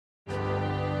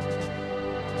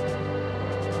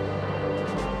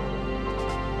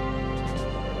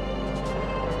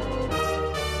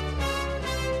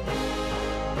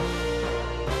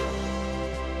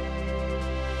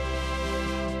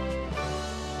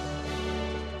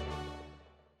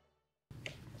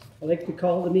I'd like to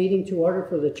call the meeting to order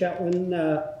for the Chetwynd,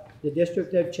 the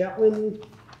District of Chetwynd.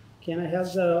 Can I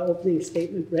have the opening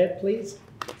statement read, please?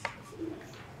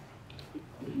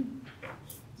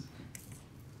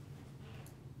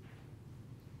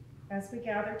 As we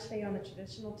gather today on the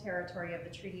traditional territory of the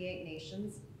Treaty 8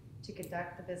 Nations to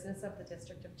conduct the business of the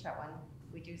District of Chetwynd,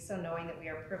 we do so knowing that we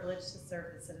are privileged to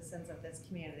serve the citizens of this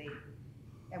community,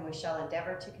 and we shall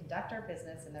endeavor to conduct our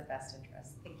business in their best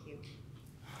interest. Thank you.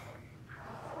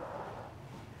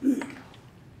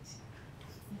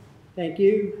 Thank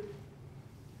you.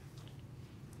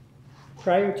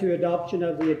 Prior to adoption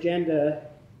of the agenda,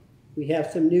 we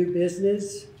have some new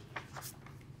business.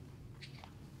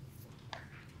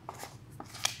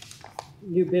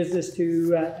 New business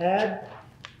to add.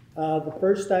 The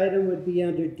first item would be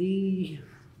under DI2.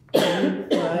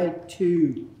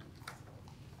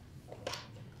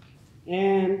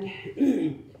 And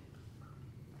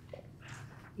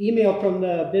email from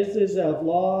the Business and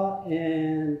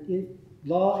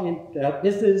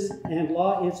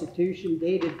Law Institution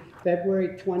dated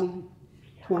February 22nd,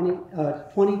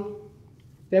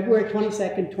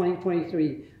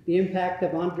 2023. The impact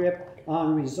of UNDRIP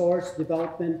on resource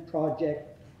development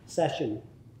project session.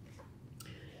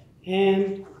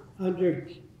 And under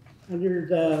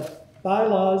the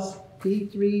bylaws,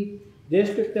 P3,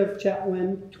 District of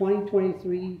Chetwynd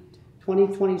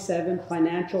 2023-2027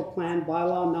 financial plan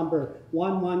bylaw number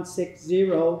 1160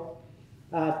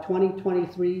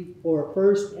 2023 for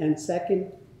first and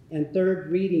second and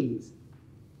third readings.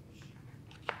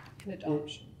 And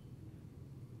adoption.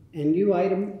 And new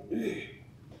item.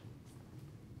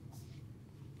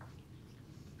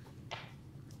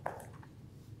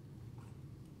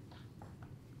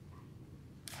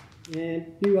 And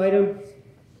new item,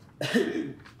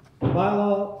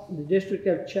 bylaw, the District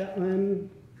of Chetwynd,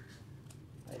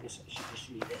 I guess I should just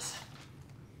read this.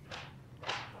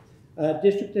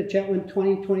 District of Chetwynd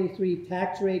 2023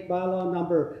 tax rate bylaw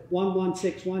number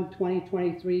 1161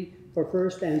 2023 for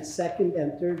first and second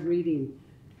and third reading.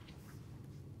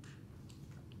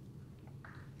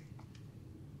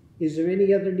 Is there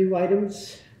any other new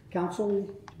items, Council,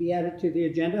 to be added to the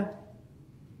agenda?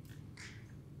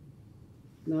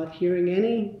 Not hearing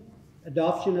any.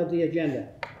 Adoption of the agenda.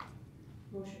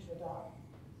 Motion to adopt.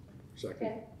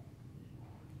 Second.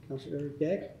 Councilor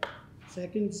Deck,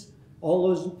 seconds. All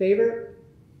those in favor?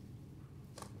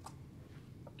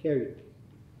 Carried.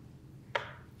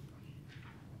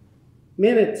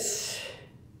 Minutes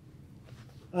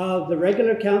of the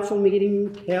regular council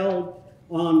meeting held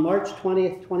on March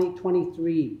 20th,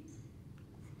 2023.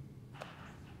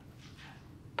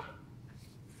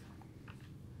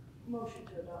 Motion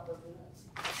to adopt those minutes.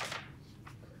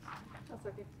 I'll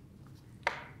second.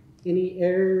 Any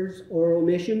errors or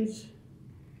omissions?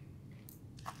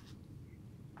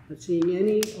 Not seeing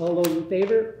any. All those in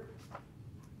favor?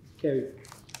 Carried.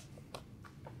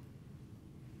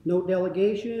 No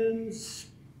delegations.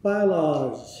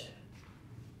 Bylaws.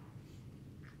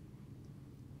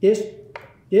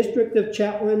 District of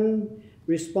Chetwynd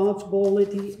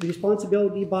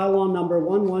responsibility bylaw number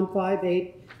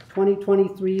 1158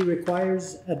 2023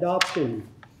 requires adoption.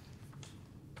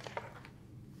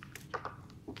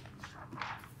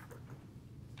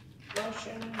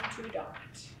 Motion to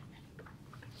adopt.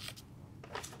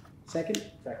 Second?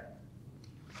 Second.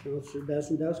 Councilor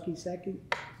Basendowski, second.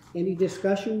 Any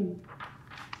discussion?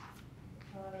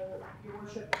 Your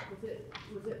worship, was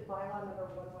it bylaw number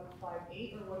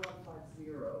 1158 or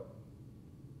 1150?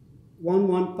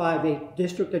 1158,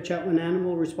 District of Chetwynd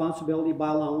Animal Responsibility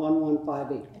Bylaw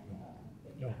 1158.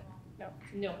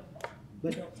 No.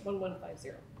 But, No, 1150.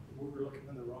 We were looking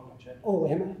in the wrong agenda. oh,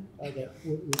 am I? Okay,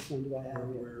 which one do I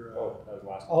have here? That was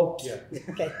last. Oh, Yeah.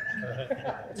 okay.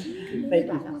 Thank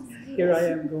you. Here I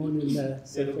am going in the.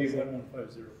 It'll be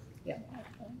 1150. Yeah.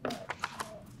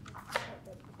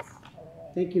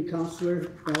 Thank you,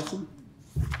 Councillor Nelson.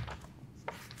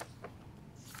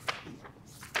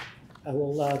 I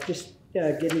will just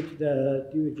get into the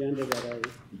new agenda that I.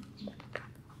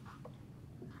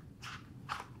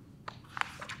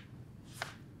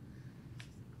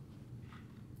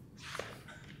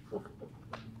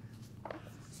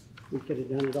 We could have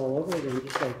done it all over again,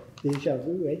 just like deja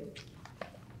vu, eh?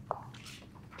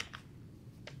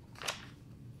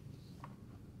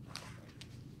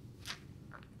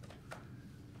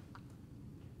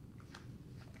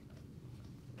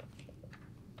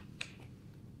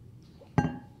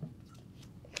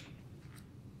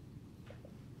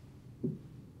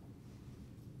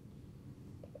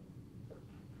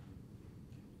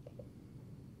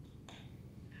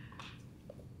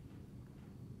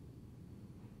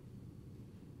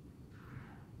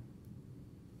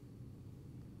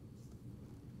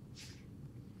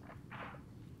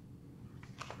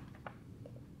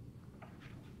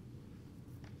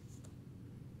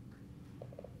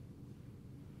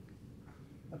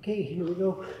 Okay, here we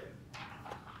go.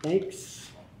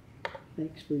 Thanks.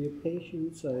 Thanks for your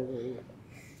patience. I will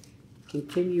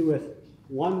continue with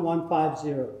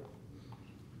 1150.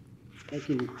 Thank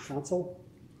you, Council.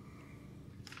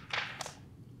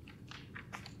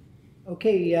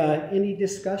 Okay, any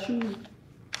discussion?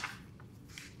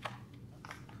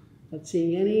 Not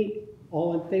seeing any.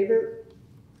 All in favor?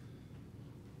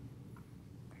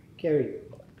 Carried.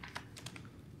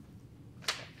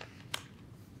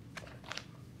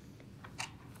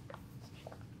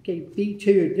 Okay,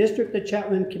 B2, District of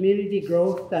Chetwynd Community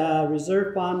Growth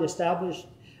Reserve Fund established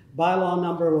bylaw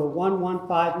number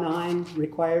 1159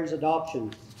 requires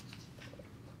adoption.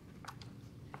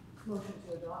 Motion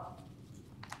to adopt.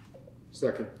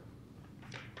 Second.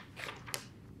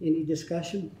 Any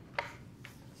discussion?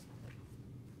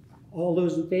 All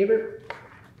those in favor?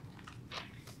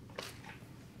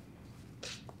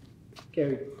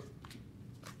 Carried.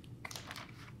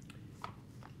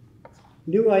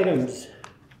 New items.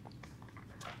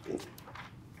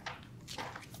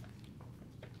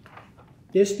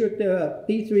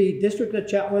 B3, District of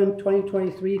Chetwynd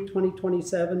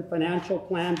 2023-2027 Financial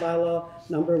Plan Bylaw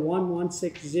number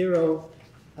 1160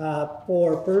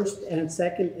 for first and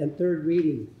second and third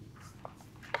reading.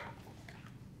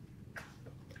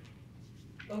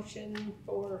 Motion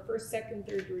for first, second,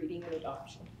 third reading and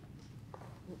adoption.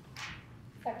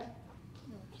 Second.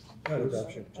 Not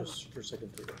adoption, just for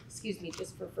second, third. Excuse me,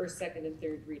 just for first, second, and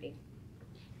third reading.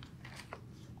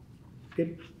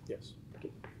 Good? Yes.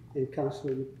 And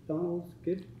Councilor McDonald,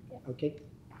 good? Yeah. Okay.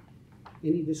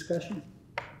 Any discussion?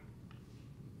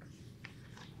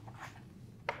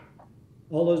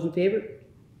 All those in favor?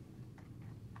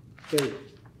 Carried.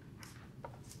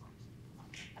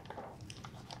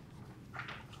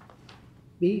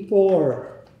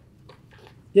 B4,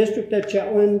 District of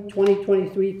Chetwynd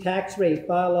 2023 Tax Rate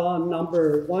Bylaw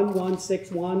number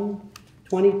 1161,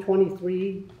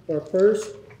 2023 for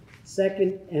first,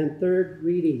 second, and third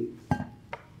reading.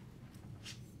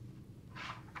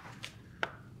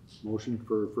 Motion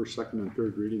for first, second, and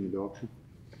third reading adoption?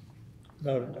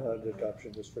 No,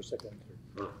 adoption, just for second and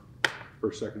third. Or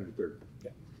first, second, and third?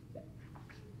 Yeah.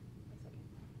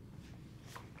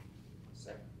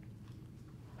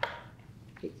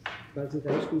 Okay,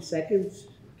 Bazadowski seconds.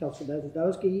 Councilor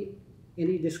Bazadowski,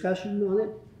 any discussion on it?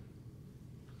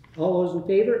 All those in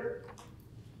favor?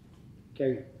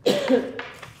 Carried.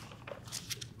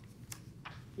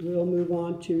 We'll move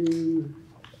on to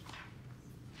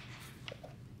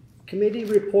committee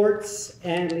reports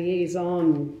and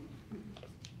liaison.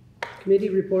 Committee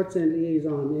reports and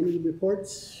liaison. Any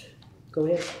reports? Go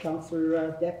ahead,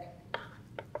 Councilor Deck.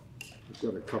 I've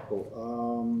got a couple.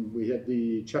 We had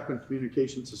the Chetwynd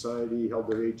Communication Society held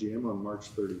their AGM on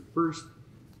March 31st.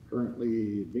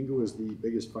 Currently, Bingo is the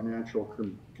biggest financial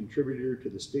contributor to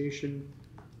the station.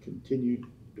 Continued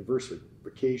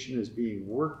diversification is being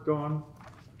worked on.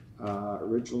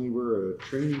 Originally, we're a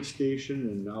training station,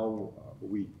 and now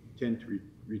we tend to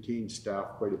retain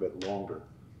staff quite a bit longer.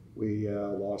 We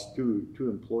lost two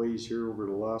employees here over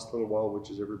the last little while, which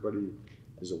is everybody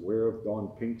is aware of, Don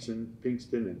Pinkston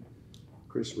and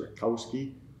Chris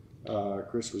Rakowski.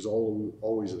 Chris was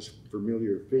always a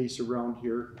familiar face around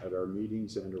here at our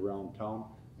meetings and around town,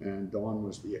 and Don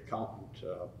was the accountant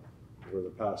for the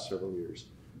past several years.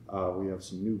 We have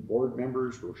some new board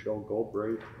members, Rochelle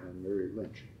Galbraith and Mary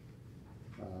Lynch.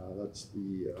 That's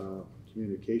the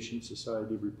Communication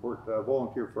Society report.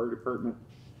 Volunteer Fire Department.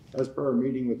 As per our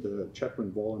meeting with the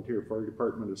Chetwynd Volunteer Fire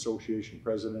Department Association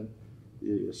President,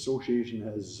 the association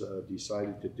has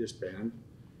decided to disband,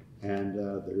 and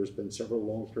there's been several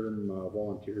long-term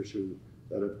volunteers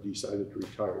that have decided to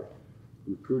retire.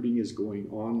 Recruiting is going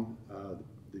on.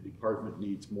 The department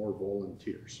needs more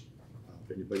volunteers.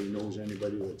 If anybody knows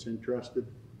anybody that's interested.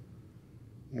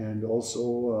 And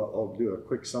also, I'll do a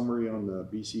quick summary on the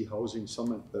BC Housing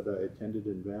Summit that I attended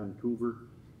in Vancouver.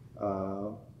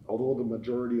 Although the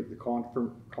majority of the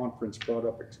conference brought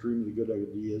up extremely good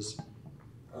ideas,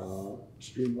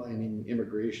 streamlining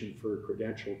immigration for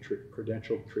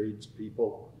credentialed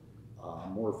tradespeople,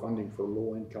 more funding for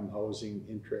low-income housing,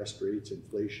 interest rates,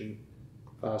 inflation,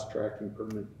 fast-tracking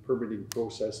permitting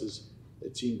processes,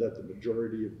 it seemed that the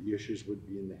majority of the issues would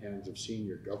be in the hands of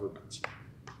senior governments.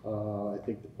 I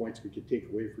think the points we could take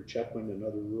away for Chetwynd and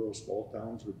other rural small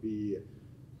towns would be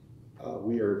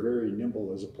we are very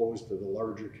nimble as opposed to the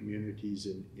larger communities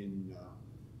in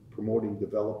promoting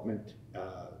development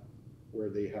where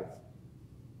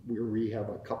we have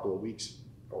a couple of weeks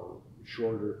or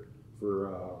shorter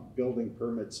for building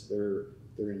permits. They're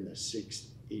in the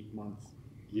 6-8 month,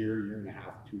 year and a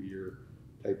half, 2 year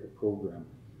type of program.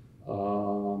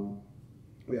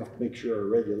 We have to make sure our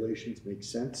regulations make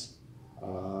sense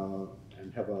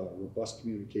and have a robust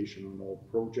communication on all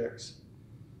projects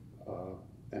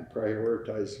and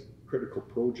prioritize critical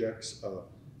projects.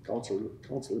 Councillor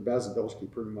Bazadowski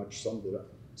pretty much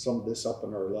summed this up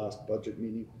in our last budget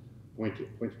meeting,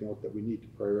 pointing out that we need to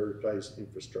prioritize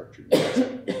infrastructure needs.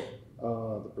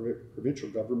 The provincial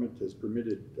government has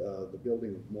permitted the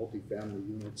building of multifamily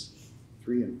units,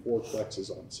 3 and 4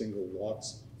 plexes on single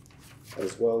lots,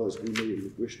 as well as we may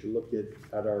wish to look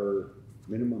at our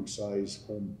minimum size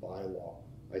home bylaw.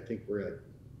 I think we're at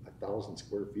 1,000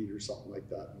 square feet or something like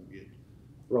that, and we had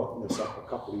brought this up a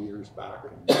couple of years back,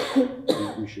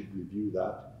 and we should review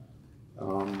that.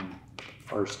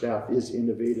 Our staff is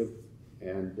innovative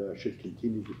and should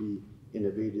continue to be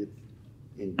innovative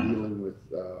in dealing with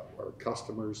our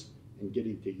customers and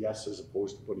getting to yes as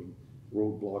opposed to putting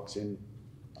roadblocks in.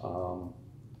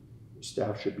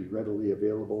 Staff should be readily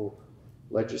available.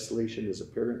 Legislation is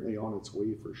apparently on its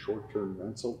way for short-term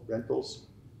rentals.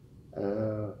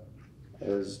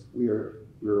 As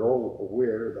we're all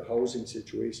aware, the housing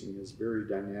situation is very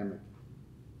dynamic.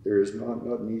 There is not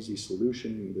an easy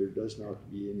solution. There does not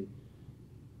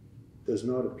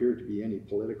appear to be any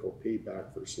political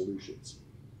payback for solutions.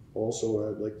 Also,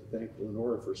 I'd like to thank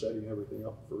Lenora for setting everything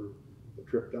up for the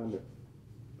trip down there.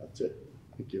 That's it.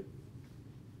 Thank you.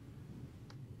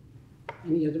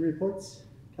 Any other reports?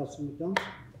 Councilor McDonald?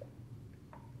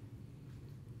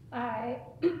 I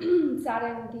sat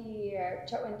in the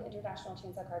Chetwynd International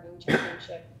Chainsaw Carving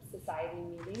Championship Society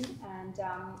meeting, and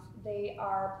they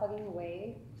are plugging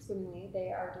away swimmingly. They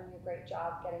are doing a great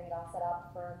job getting it all set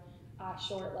up for a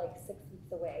short, like 6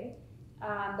 weeks away.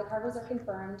 The carvers are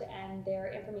confirmed, and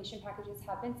their information packages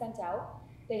have been sent out.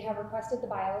 They have requested the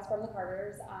bios from the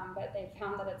carvers, but they've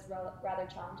found that it's rather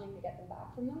challenging to get them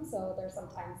back from them, so they're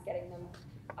sometimes getting them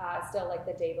still like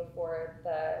the day before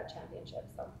the championship.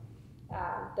 So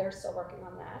they're still working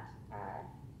on that.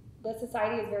 The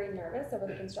society is very nervous over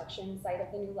the construction site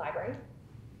of the new library.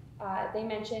 They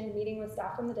mentioned meeting with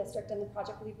staff from the district and the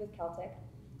project lead with Celtic,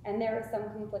 and there is some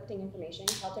conflicting information.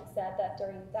 Celtic said that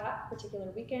during that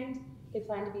particular weekend, they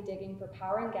plan to be digging for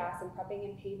power and gas and prepping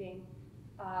and paving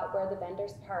where the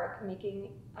vendors park,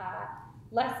 making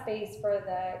less space for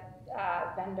the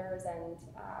vendors and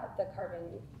the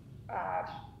carving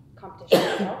competition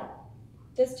itself.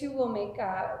 This too will make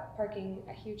parking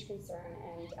a huge concern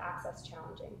and access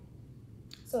challenging.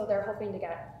 So they're hoping to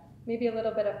get maybe a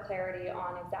little bit of clarity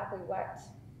on exactly what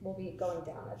will be going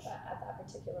down at that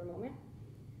particular moment,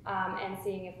 and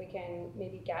seeing if we can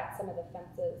maybe get some of the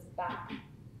fences back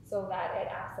so that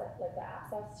the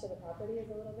access to the property is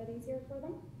a little bit easier for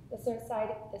them. The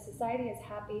society is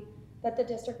happy that the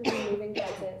district will be moving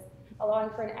fences, allowing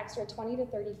for an extra 20 to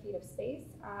 30 feet of space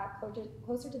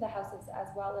closer to the houses, as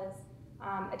well as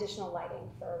additional lighting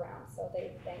for around, so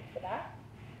they thank for that.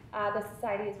 The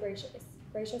society is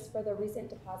gracious for the recent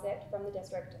deposit from the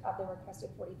district of the requested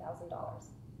 $40,000.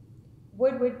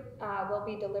 Wood will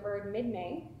be delivered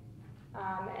mid-May,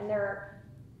 and they're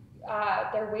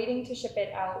waiting to ship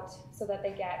it out so that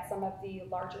they get some of the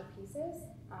larger pieces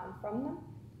from them,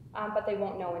 but they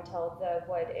won't know until the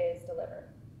wood is delivered.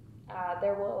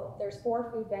 There's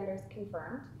 4 food vendors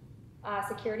confirmed.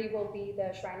 Security will be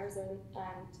the Shriners and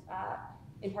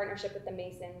in partnership with the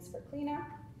Masons for cleanup.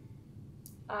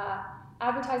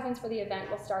 Advertisements for the event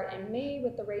will start in May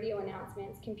with the radio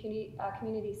announcements,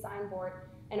 community signboard,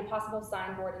 and a possible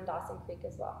signboard in Dawson Creek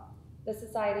as well. The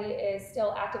society is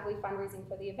still actively fundraising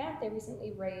for the event. They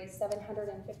recently raised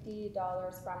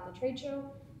 $750 from the trade show.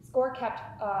 Score kept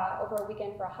over a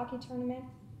weekend for a hockey tournament.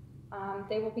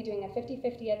 They will be doing a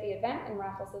 50-50 at the event and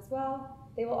raffles as well.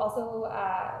 They were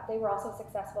also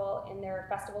successful in their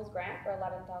festivals grant for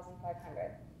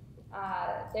 $11,500.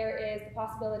 There is the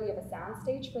possibility of a sound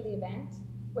stage for the event,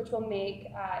 which will make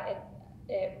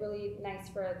it really nice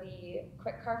for the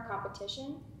quick carve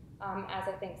competition, as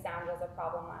I think sound was a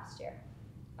problem last year.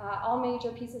 All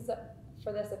major pieces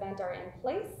for this event are in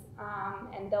place,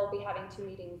 and they'll be having 2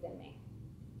 meetings in May.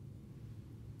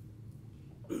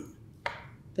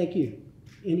 Thank you.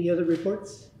 Any other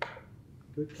reports?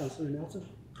 Good, Councillor Nelson.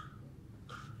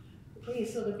 Okay,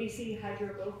 so the BC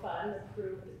Hydro Go Fund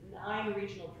approved 9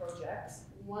 regional projects,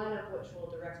 one of which will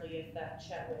directly affect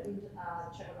Chetwynd.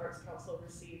 Chetwynd Arts Council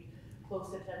received close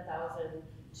to $10,000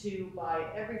 to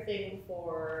buy everything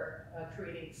for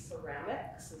creating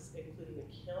ceramics, including a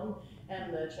kiln,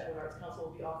 and the Chetwynd Arts Council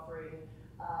will be offering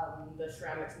the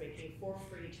ceramics making for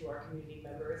free to our community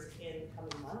members in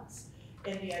coming months.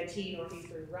 NDIT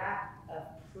Northeastern RAC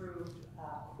approved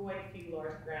quite a few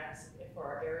large grants for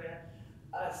our area.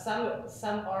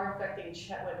 Some are affecting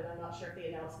Chetwynd, and I'm not sure if the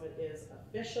announcement is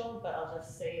official, but I'll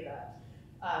just say that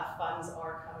funds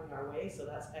are coming our way, so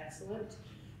that's excellent.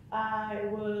 I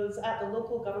was at the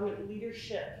Local Government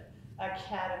Leadership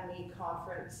Academy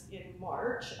conference in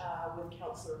March with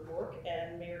Councillor Rourke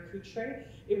and Mayor Chetwynd.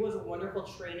 It was a wonderful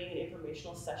training and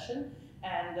informational session,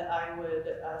 and I would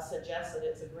suggest that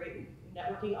it's a great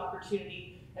networking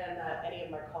opportunity, and that any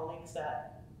of my colleagues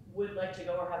that would like to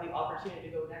go or have the opportunity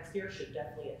to go next year should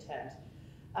definitely attend.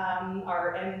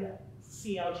 Our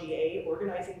NCLGA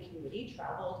organizing committee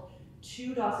traveled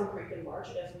to Dawson Creek in March,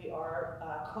 as we are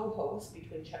co-hosts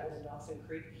between Chetwynd and Dawson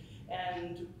Creek,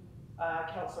 and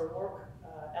Councillor Rourke,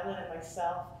 Ellen and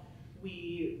myself,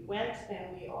 we went,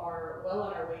 and we are well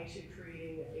on our way to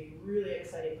creating a really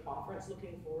exciting conference.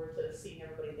 Looking forward to seeing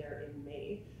everybody there in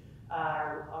May.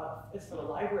 As for the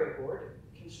library board,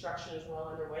 construction is well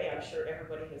underway. I'm sure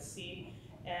everybody has seen,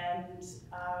 and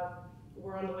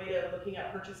we're on the way to looking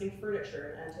at purchasing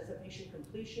furniture. Anticipation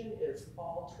completion is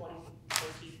fall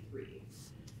 2023.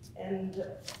 And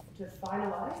to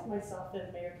finalize, myself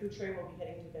and Mayor Chetwynd will be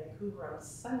heading to Vancouver on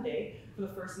Sunday for the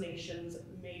First Nations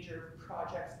Major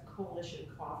Projects Coalition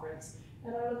Conference,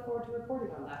 and I look forward to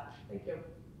reporting on that. Thank you.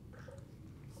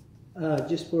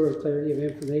 Just for clarity of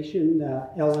information,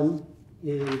 Ellen,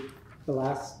 and the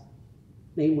last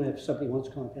name, if somebody wants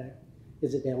contact,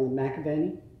 is it Ellen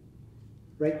McAvaney?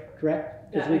 Right,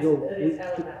 correct? Yeah, it is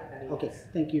Ellen McAvaney. Okay,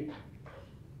 thank you.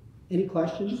 Any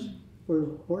questions for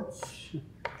reports?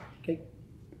 Okay.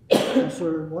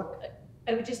 Councillor Wook?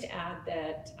 I would just add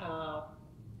that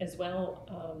as well,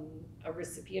 a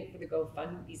recipient for the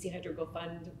BC Hydro Go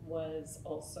Fund was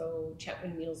also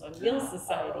Chetwynd Meals on Wheels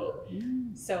Society.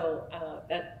 So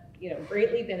that,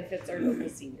 greatly benefits our local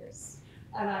seniors.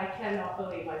 And I cannot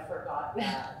believe I forgot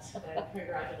that. And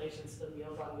congratulations to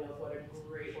Meals on Wheels. What a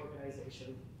great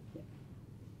organization.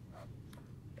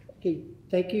 Okay,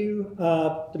 thank you.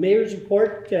 The mayor's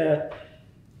report.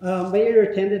 Mayor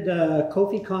attended the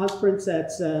Kofi conference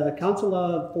at Council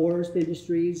of Forest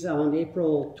Industries on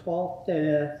April 12th,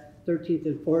 13th,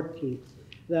 and 14th.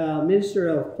 The Minister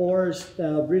of Forest,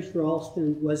 Bruce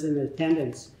Ralston, was in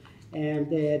attendance, and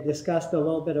they discussed a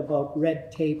little bit about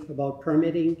red tape, about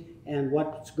permitting, and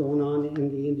what's going on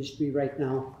in the industry right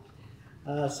now.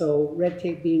 So red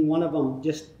tape being one of them,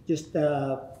 just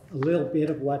a little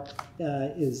bit of what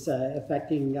is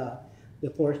affecting the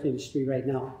forest industry right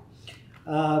now.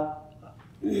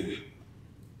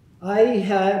 I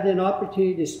had an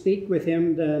opportunity to speak with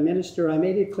him, the minister. I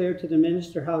made it clear to the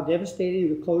minister how devastating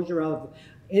the closure of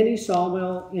any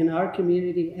sawmill in our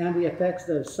community and the effects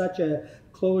of such a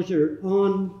closure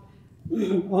on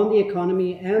the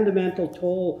economy and the mental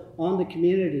toll on the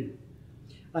community.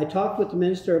 I talked with the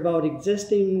minister about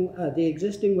the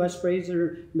existing West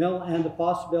Fraser mill and the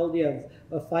possibility of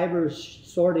a fiber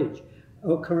shortage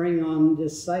occurring on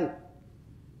this site.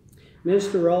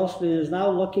 Minister Ralston is now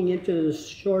looking into the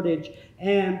shortage,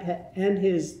 and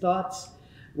his thoughts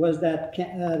was that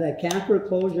the Camper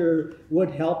closure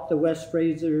would help the West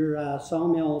Fraser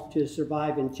sawmill to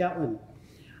survive in Chetwynd.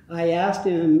 I asked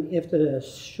him if the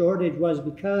shortage was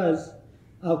because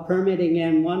of permitting,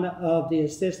 and one of the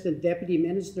assistant deputy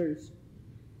ministers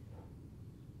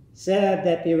said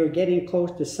that they were getting close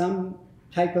to some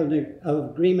type of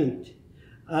agreement.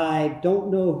 I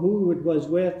don't know who it was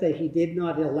with, that he did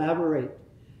not elaborate.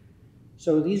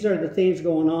 So these are the things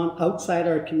going on outside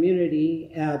our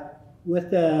community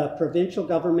with the provincial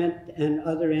government and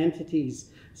other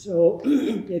entities. So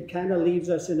it kind of leaves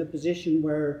us in a position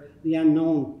where the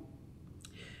unknown.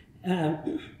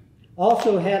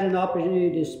 Also had an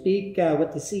opportunity to speak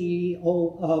with the CEO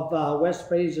of West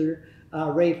Fraser,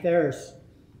 Ray Ferris.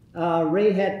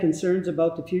 Ray had concerns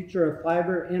about the future of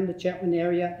fiber in the Chetwynd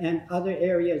area and other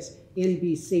areas in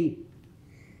BC.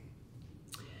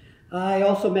 I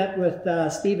also met with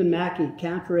Stephen Mackey,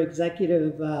 Camper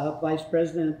Executive Vice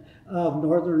President of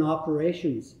Northern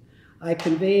Operations. I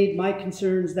conveyed my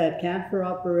concerns that Camper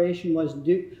operation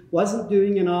wasn't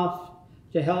doing enough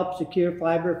to help secure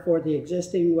fiber for the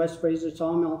existing West Fraser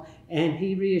sawmill, and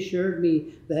he reassured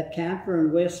me that Camper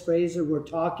and West Fraser were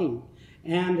talking,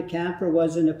 and the Camper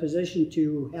was in a position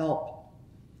to help.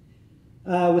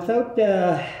 Without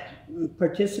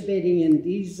participating in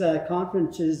these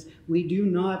conferences, we do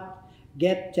not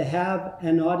get to have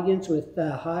an audience with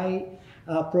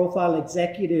high-profile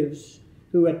executives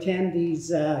who attend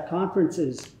these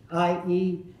conferences,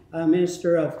 i.e.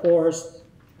 Minister of Forest,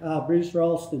 Bruce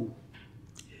Ralston.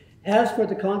 As for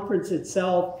the conference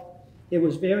itself, it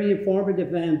was very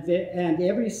informative, and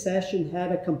every session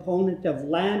had a component of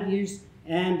land use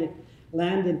and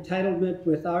land entitlement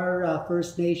with our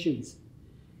First Nations.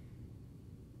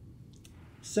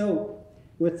 So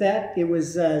with that, it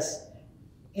was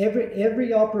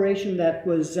every operation that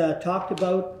was talked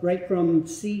about, right from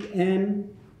CN,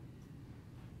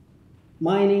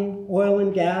 mining, oil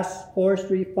and gas,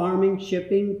 forestry, farming,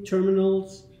 shipping,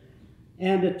 terminals,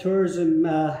 and the tourism,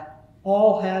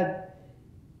 all had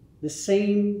the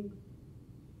same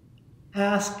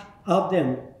ask of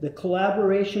them, the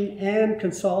collaboration and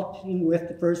consulting with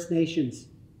the First Nations.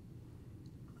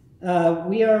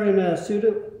 We are in a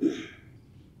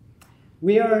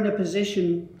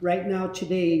position right now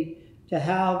today to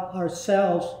have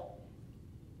ourselves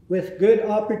with good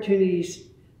opportunities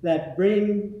that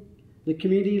bring the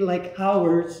community like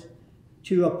ours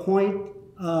to a point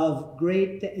of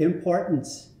great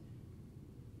importance.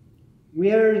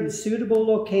 We are in a suitable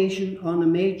location on a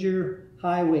major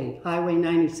highway, Highway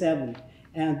 97,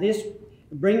 and this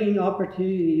bringing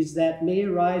opportunities that may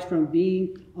arise from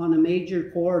being on a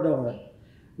major corridor.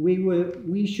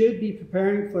 We should be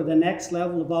preparing for the next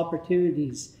level of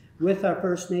opportunities with our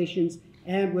First Nations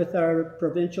and with our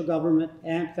provincial government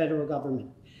and federal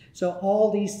government. So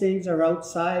all these things are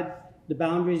outside the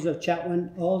boundaries of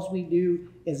Chetwynd. All we do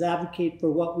is advocate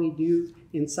for what we do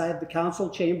inside the council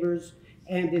chambers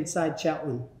and inside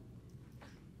Chetwynd.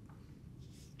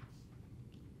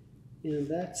 And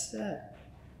that's that.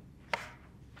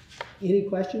 Any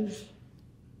questions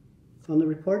on the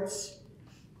reports?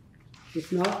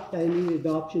 If not, I need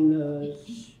adoption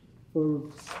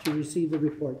to receive the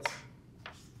reports.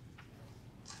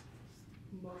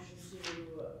 Motion to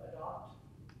adopt.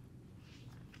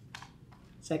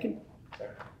 Second?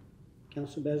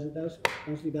 Councillor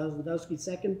Bazaldowski,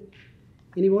 second.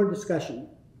 Any more discussion?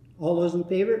 All those in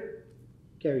favor?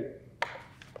 Carried.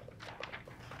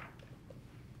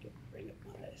 Bring up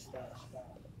my stuff.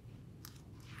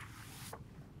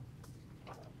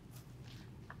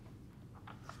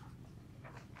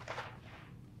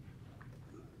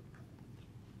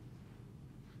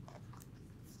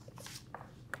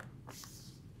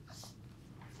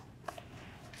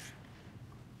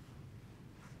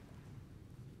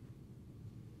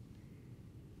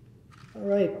 All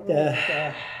right,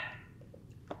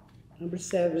 number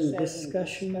 7,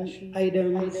 discussion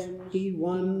items,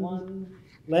 P1,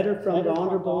 letter from the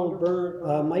Honorable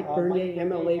Mike Bernier,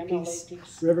 MLA Peace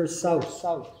River South.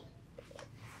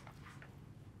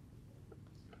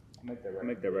 I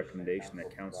make the recommendation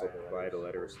that council provide a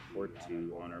letter of support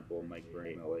to Honorable Mike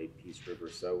Bernier, MLA Peace River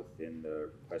South, in the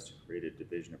request to create a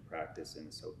division of practice in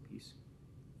the South Peace.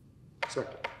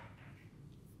 Second.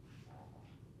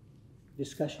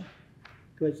 Discussion?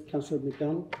 Go ahead, Councillor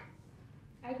McDonald.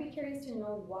 I'd be curious to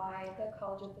know why the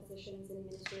College of Physicians and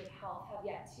Ministry of Health have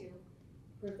yet to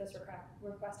approve this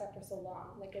request after so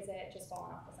long. Like, is it just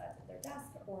fallen off the sides of their desk,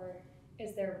 or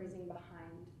is there a reason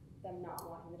behind them not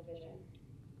wanting the division?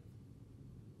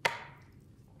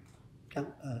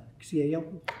 CAO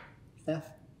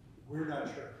staff? We're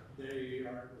not sure. They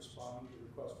aren't responding to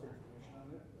requests for information on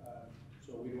it,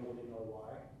 so we don't really know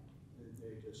why.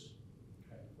 They just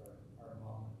kind of are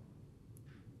mom.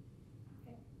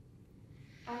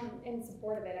 I'm in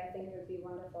support of it. I think it would be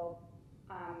wonderful.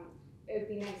 It would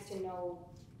be nice to know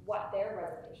what their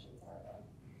reservations are, though.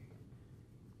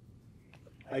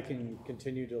 I can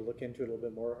continue to look into it a little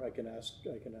bit more. I can ask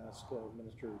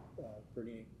Minister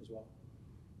Bernier as well.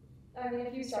 I mean,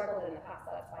 if you struggled in the past,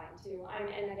 that's fine too.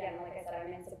 And again, like I said,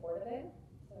 I'm in support of it.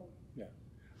 So. Yeah,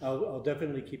 I'll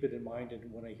definitely keep it in mind,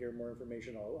 and when I hear more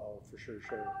information, I'll for sure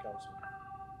share it with council.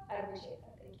 I appreciate that.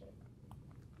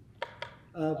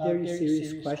 Thank you. Very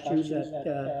serious questions that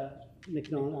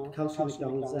Councillor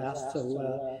McDonald's asked,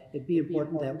 so it'd be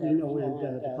important that we know and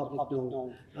the public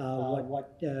know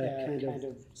what kind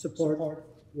of support,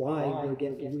 why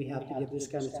we have to give this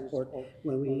kind of support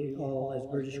when we all, as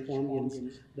British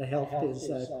Columbians, the health is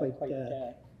quite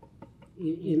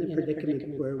in a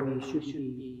predicament where we should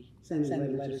be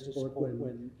sending letters of support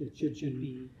when it should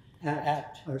be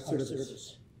at our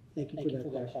service. Thank you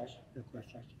for that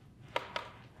question.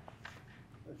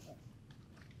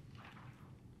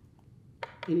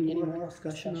 Any more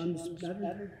discussion on this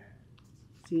matter?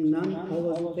 Seeing none, all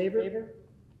those in favor?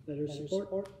 Letter of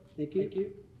support. Thank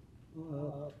you.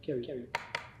 Carry.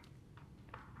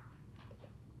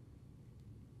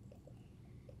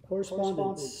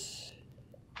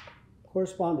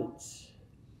 Correspondence.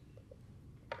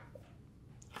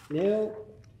 Now,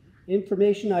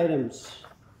 information items.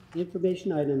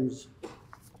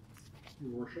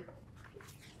 Your worship.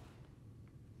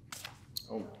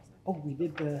 Oh, we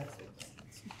did the.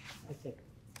 Okay.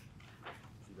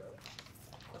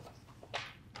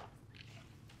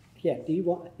 Yeah, do you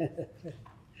want?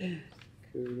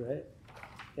 Correct.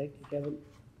 Thank you, Kevin.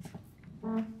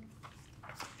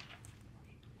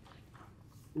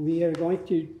 We are going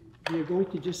to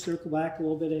just circle back a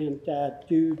little bit and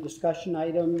do discussion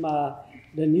item,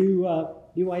 the new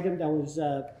item that was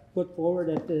put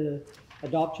forward at the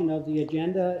adoption of the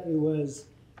agenda. It was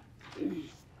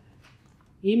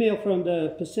email from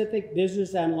the Pacific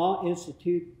Business and Law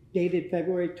Institute dated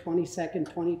February 22nd,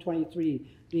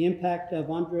 2023, the impact of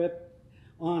UNDRIP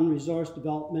on resource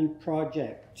development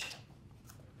project.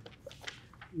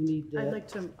 I'd like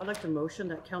to motion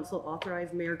that council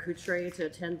authorize Mayor Couture to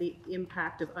attend the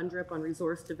impact of UNDRIP on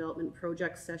resource development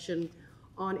project session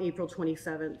on April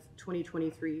 27th,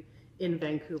 2023 in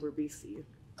Vancouver, BC.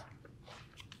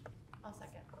 I'll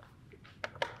second.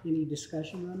 Any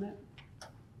discussion on that?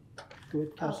 Go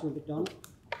ahead, Councilor McDonald.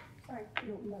 Sorry,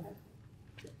 no, go ahead.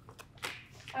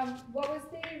 What was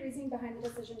the reasoning behind the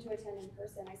decision to attend in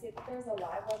person? I see that there's a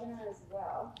live webinar as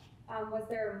well. Was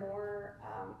there more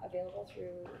available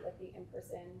through like the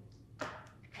in-person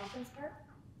conference part?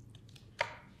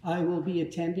 I will be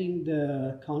attending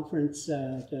the conference,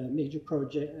 the major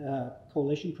project,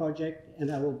 coalition project,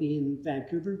 and I will be in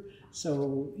Vancouver.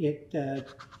 So it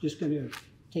just going to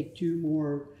take 2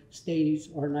 more stays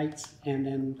or nights, and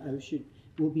then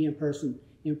we'll be in person.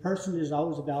 In person is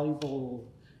always a valuable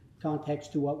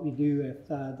context to what we do. If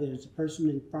there's a person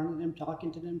in front of them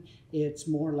talking to them, it's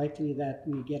more likely that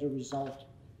we get a result.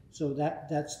 So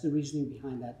that's the reasoning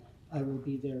behind that. I will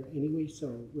be there anyway,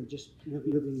 so we're just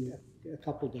moving a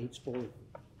couple dates forward.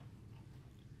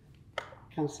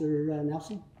 Councillor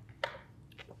Nelson?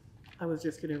 I was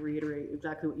just going to reiterate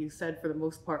exactly what you said for the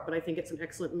most part, but I think it's an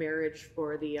excellent marriage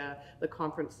for the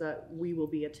conference that we will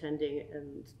be attending,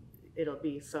 and it'll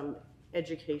be some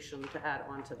education to add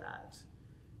on to that.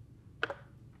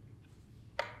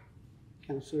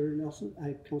 Councillor Nelson,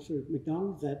 Councillor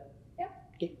McDonald, is that? Yep.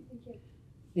 Okay. Thank you.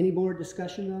 Any more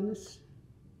discussion on this?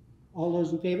 All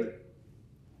those in favor?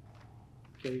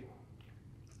 Okay.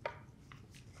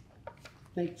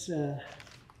 Thanks,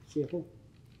 CFO.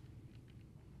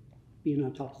 Being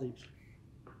on top of things.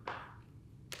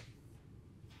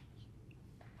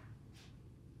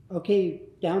 Okay,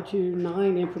 down to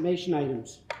 9 information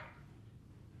items.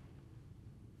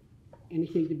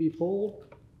 Anything to be pulled?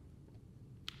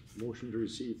 Motion to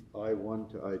receive I-1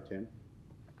 to I-10.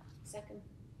 Second.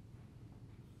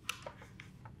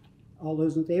 All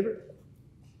those in favor?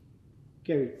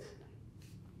 Carried.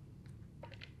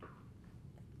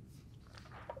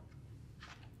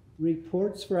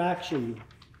 Reports for action.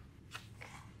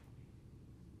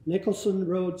 Nicholson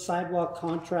Road sidewalk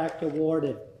contract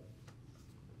awarded.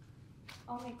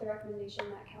 I'll make the recommendation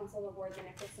that council award the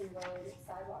Nicholson Road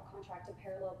sidewalk contract to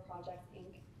Parallel Projects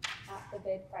Inc. at the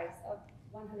bid price of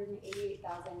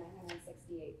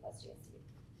 $188,968 plus GST.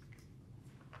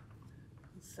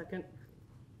 Second.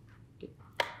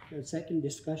 A second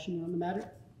discussion on the matter?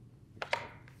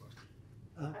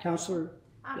 Councillor?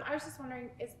 I was just wondering,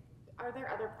 are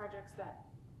there other projects that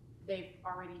they've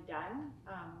already done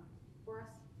for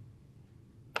us?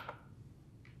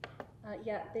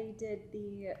 Yeah, they did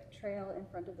the trail in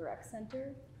front of the rec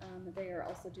center. They are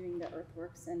also doing the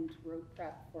earthworks and road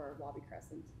prep for Wabi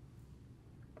Crescent.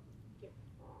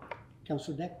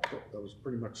 Councillor Deck? That was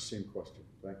pretty much the same question.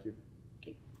 Thank you.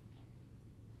 Okay.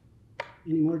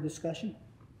 Any more discussion?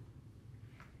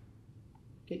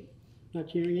 Okay, not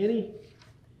hearing any.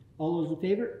 All those in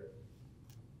favor?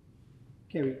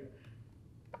 Carried.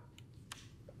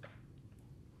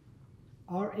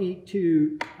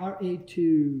 RA2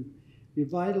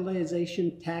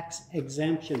 revitalization tax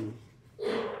exemption.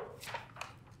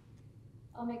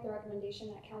 I'll make the recommendation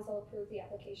that council approve the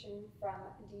application from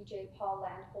DJ Paul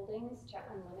Land Holdings,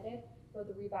 Chetwynd Limited, for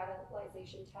the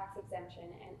revitalization tax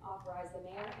exemption and authorize the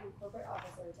mayor and corporate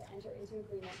officer to enter into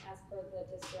agreement as per the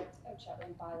District of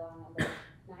Chetwynd bylaw number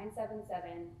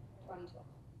 977/2012.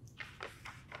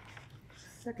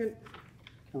 Second.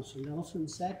 Councillor Nelson,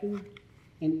 second.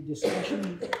 Any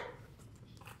discussion?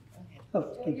 Oh,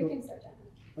 okay, You go. can start,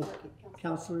 Jenna. Okay.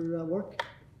 Councillor Work?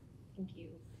 Thank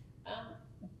you.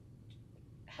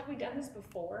 Have we done this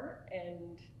before,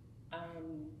 and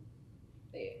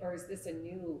or is this a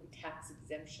new tax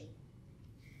exemption?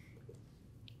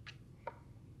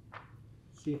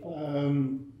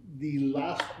 The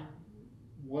last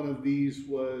one of these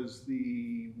was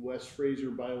the West Fraser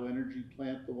Bioenergy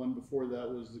Plant. The one before that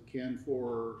was the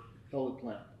Canfor pellet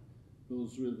plant.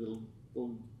 Those were the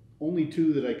only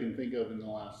 2 that I can think of in the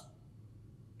last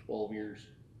 12 years.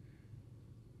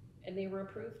 And they were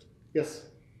approved? Yes.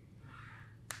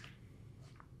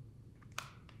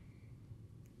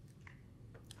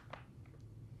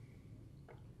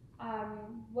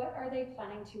 What are they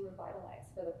planning to revitalize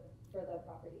for the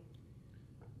property?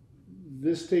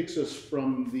 This takes us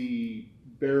from the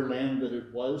bare land that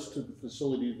it was to the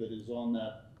facility that is on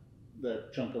that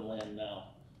chunk of land now.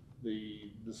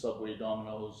 The Subway,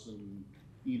 Domino's, and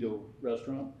Edo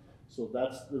restaurant. So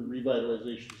that's the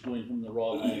revitalization is going from the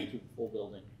raw land to the full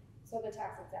building. So the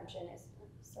tax exemption is,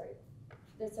 so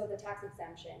the tax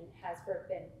exemption has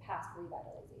been past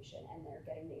revitalization, and they're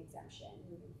getting the exemption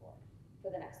moving forward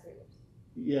for the next 3 years.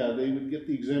 Yeah, they would get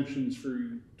the exemptions for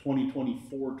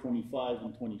 2024, 25,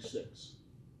 and 26.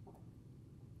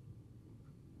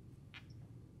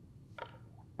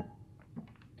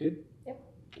 Good? Yep.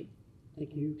 Okay.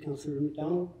 Thank you, Councillor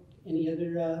McDonald. Any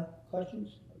other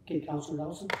questions? Okay, Councillor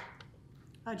Nelson.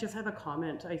 I just have a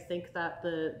comment. I think that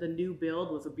the new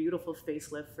build was a beautiful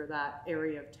facelift for that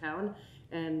area of town,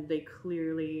 and they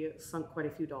clearly sunk quite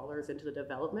a few dollars into the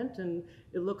development, and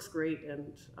it looks great,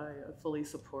 and I fully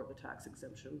support the tax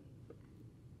exemption.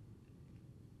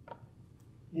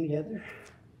 Any other?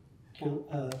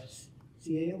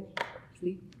 CAO,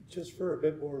 Sweet? Just for a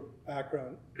bit more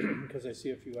background, because I see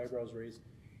a few eyebrows raised,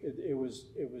 it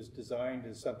was designed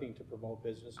as something to promote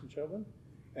business in Chetwynd,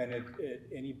 and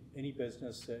any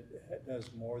business that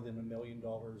does more than $1 million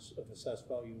of assessed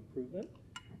value improvement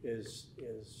is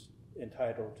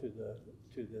entitled to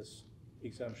this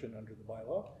exemption under the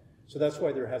bylaw. So that's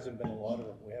why there hasn't been a lot of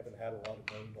them. We haven't had a lot of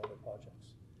 $1 million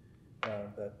projects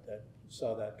that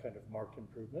saw that kind of marked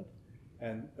improvement.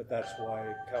 But that's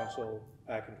why council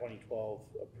back in 2012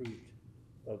 approved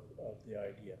of the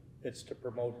idea. It's to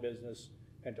promote business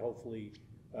and to hopefully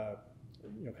kind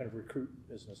of recruit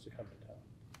business to come to town.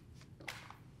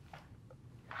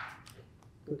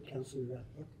 Good, Councillor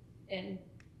Brooke. And,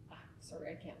 sorry,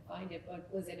 I can't find it, but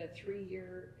was it a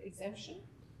 3-year exemption?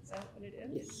 Is that what it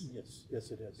is?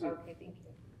 Yes, it is. Okay, thank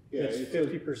you. Yeah, It's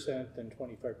 50%, then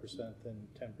 25%, then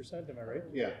 10%, am I right?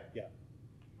 Yeah. Yeah.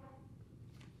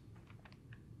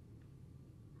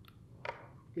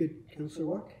 Good, Councillor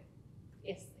Rourke.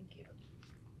 Yes, thank you.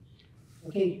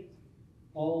 Okay,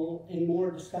 any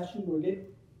more discussion? We're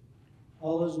good?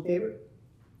 All those in favor?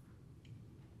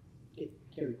 Okay,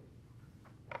 carried.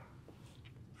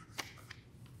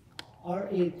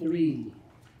 RA3,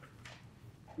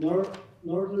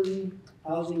 Northern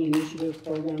Housing Initiative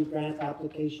Program Grant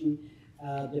Application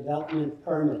Development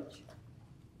Permit.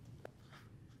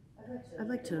 I'd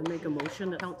like to make a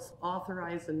motion that council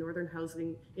authorize the Northern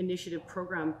Housing Initiative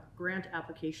Program grant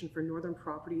application for Northern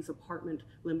Properties Apartment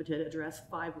Limited, address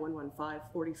 5115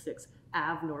 46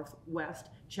 Ave Northwest,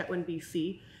 Chetwynd,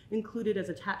 BC, included as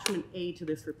attachment A to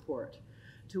this report.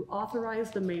 To authorize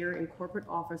the mayor and corporate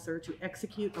officer to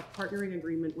execute a partnering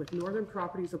agreement with Northern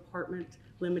Properties Apartment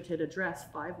Limited, address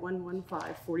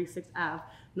 5115 46 Ave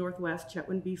Northwest,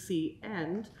 Chetwynd, BC,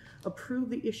 and approve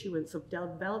the issuance of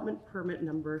development permit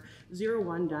number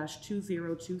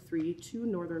 01-2023 to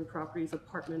Northern Properties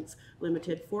Apartments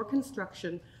Limited for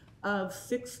construction of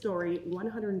 6-story,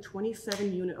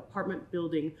 127-unit apartment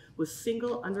building with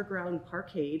single underground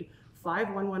parkade,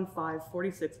 5115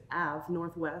 46 Ave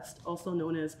Northwest, also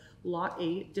known as Lot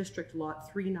 8, District Lot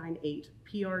 398,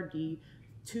 PRD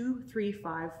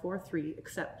 23543,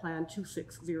 accept Plan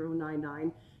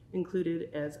 26099,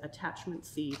 included as attachment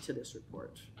C to this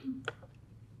report.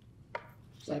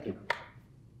 Second.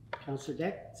 Councillor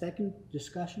Deck, second.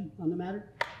 Discussion on the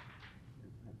matter?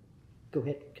 Go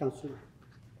ahead, Councillor.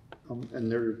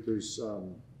 And there's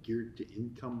geared to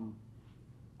income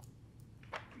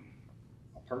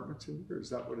apartments in there? Is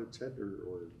that what it said,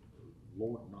 or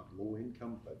low, not low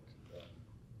income, but?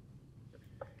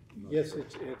 Yes,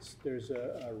 there's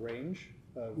a range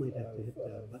of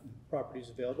properties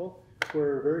available.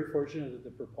 We're very fortunate that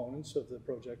the proponents of the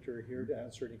project are here to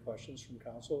answer any questions from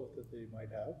council that they might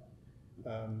have.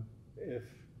 If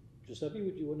Giuseppe,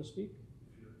 would you want to speak?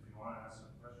 If you want to ask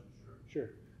some questions, sure.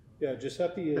 Sure. Yeah,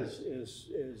 Giuseppe is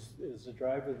the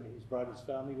driver, and he's brought his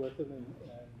family with him, and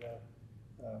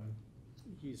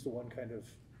he's the one kind of,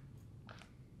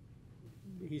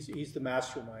 he's the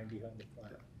mastermind behind the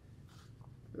plan.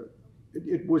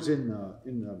 It was in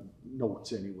the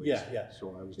notes anyways. Yeah.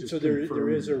 So I was just so there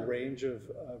is a range of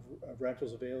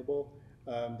rentals available.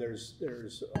 There's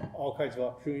all kinds of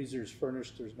opportunities. There's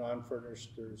furnished, there's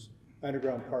non-furnished, there's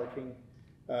underground parking.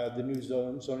 The new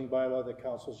zoning bylaw that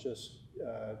council's just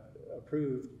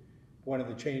approved, one of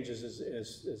the changes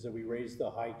is that we raised the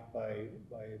height by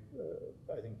I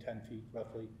think 10 feet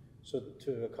roughly, so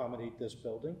to accommodate this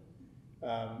building.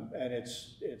 And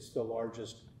it's the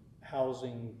largest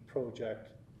housing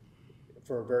project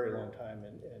for a very long time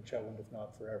in Chetwynd, if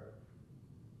not forever.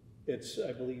 It's,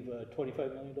 I believe, a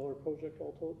 $25 million project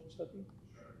all told, Giuseppe?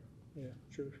 Sure. Yeah,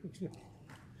 sure.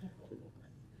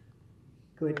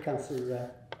 Go ahead, Councillor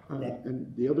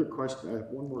And the other question, I have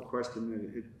one more question,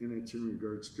 and it's in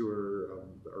regards to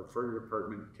our fire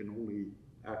department can only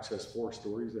access 4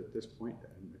 stories at this point,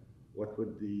 and what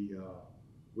would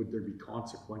would there be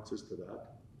consequences to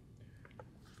that?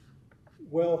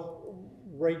 Well,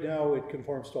 right now it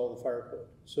conforms to all the fire code.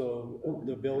 So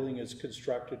the building is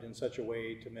constructed in such a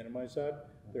way to minimize that.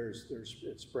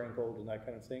 It's sprinkled and that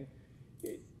kind of thing.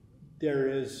 There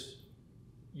is,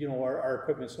 you know, our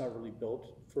equipment's not really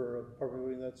built for a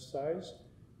apartment that size,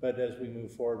 but as we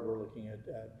move forward, we're looking at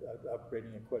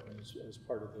upgrading equipment as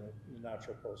part of the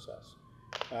natural process.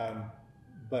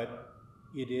 But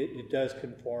it does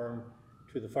conform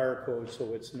to the fire code,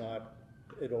 so it's not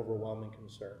an overwhelming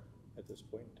concern at this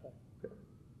point in time. Okay.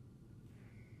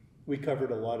 We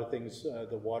covered a lot of things,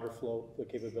 the water flow, the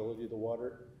capability of the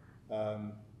water,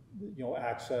 you know,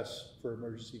 access for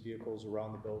emergency vehicles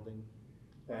around the building,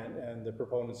 and the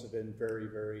proponents have been very,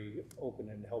 very open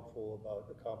and helpful about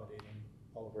accommodating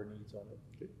all of our needs on it.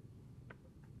 Okay.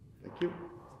 Thank you.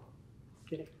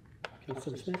 Okay,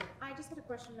 Councilor Smith? I just had a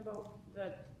question about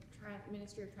the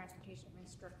Ministry of Transportation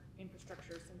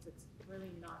Infrastructure, since it's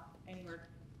really not anywhere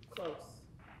close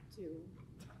to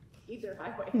either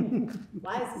highway.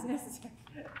 Why is this necessary?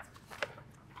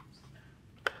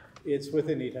 It's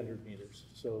within 800 meters,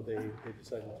 so they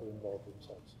decided to involve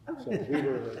themselves. So we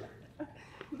were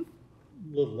a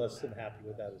little less than happy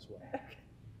with that as well.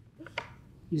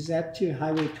 Is that to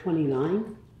Highway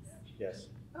 29? Yes.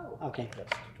 Oh. Okay, Yes,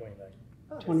 to 29.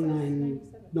 Oh, this 29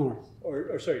 says 97. north.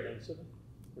 Or sorry, 97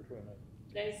 or 29?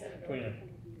 97. 29.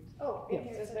 Oh, Yeah. in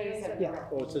here it It says says 97. 97. Yeah.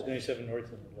 Oh, it says 97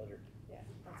 north in the letter. Yeah,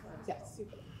 that's why I was Yeah.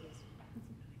 super confused.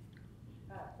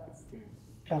 That's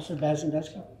Councilor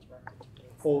Bazandowski?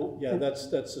 Oh, yeah, that's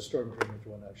the storm drainage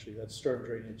one, actually. That's storm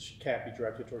drainage can't be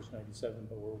directed towards 97,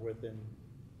 but we're within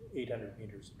 800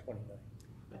 meters of 29.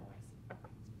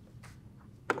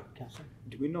 Councilor?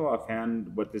 Do we know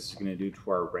offhand what this is going to do to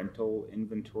our rental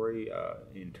inventory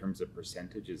in terms of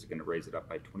percentage? Is it going to raise it up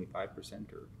by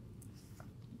 25%, or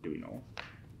do we know?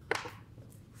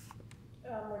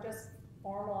 We're just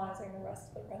formalizing the rest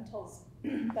of the rentals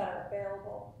that are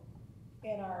available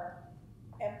in our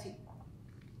empty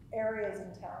areas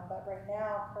in town, but right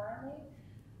now, currently,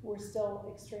 we're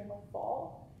still extremely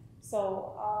full.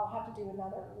 So I'll have to do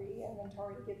another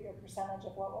re-inventory to give you a percentage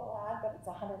of what we'll add, but it's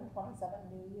 127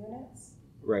 new units.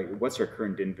 Right. What's our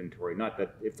current inventory? Not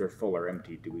that if they're full or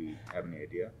empty, do we have any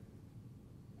idea?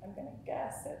 I'm gonna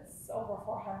guess it's over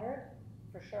 400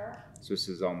 for sure. So this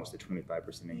is almost a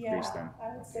 25% increase then.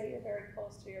 I would say you're very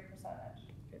close to your percentage.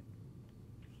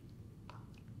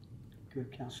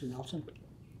 Good, Councilor Nelson?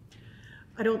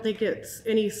 I don't think it's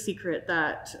any secret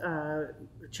that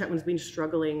Chetwynd's been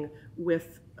struggling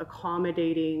with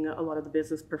accommodating a lot of the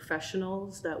business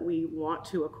professionals that we want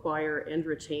to acquire and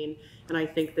retain. And I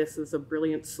think this is a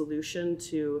brilliant solution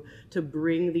to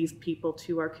bring these people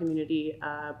to our community,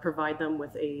 provide them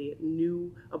with a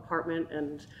new apartment.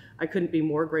 And I couldn't be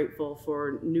more grateful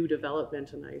for new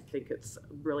development, and I think it's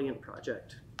a brilliant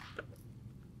project.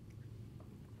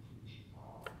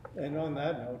 And on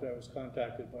that note, I was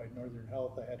contacted by Northern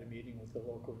Health. I had a meeting with the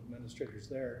local administrators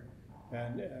there,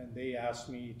 and they asked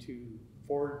me to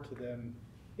forward to them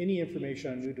any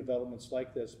information on new developments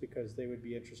like this, because they would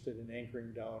be interested in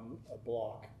anchoring down a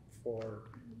block for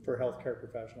healthcare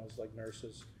professionals like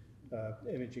nurses,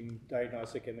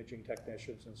 diagnostic imaging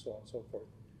technicians, and so on and so forth.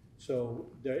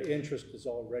 So the interest is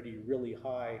already really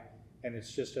high, and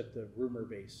it's just at the rumor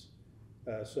base.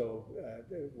 So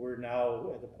we're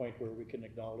now at the point where we can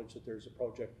acknowledge that there's a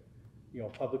project, you know,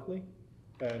 publicly,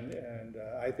 and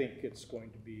I think it's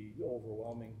going to be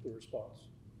overwhelming, the response.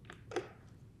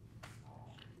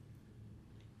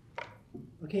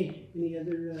 Okay, any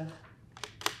other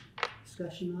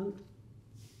discussion on it?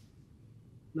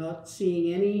 Not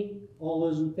seeing any. All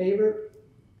those in favor?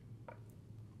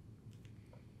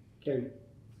 Carried.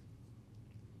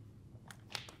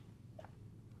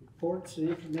 Reports and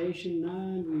information,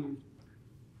 none.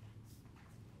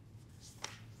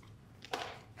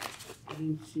 I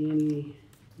didn't see any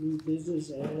new business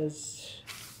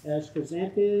as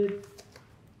presented.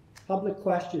 Public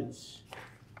questions.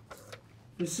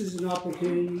 This is an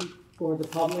opportunity for the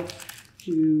public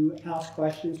to ask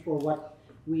questions for what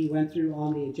we went through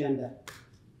on the agenda.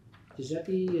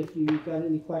 Giuseppe, if you've got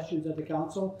any questions of the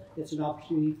council, it's an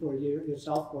opportunity for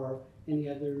yourself or any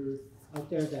other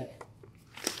out there that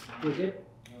we're good?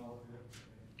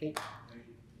 Okay.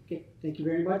 Okay, thank you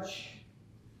very much.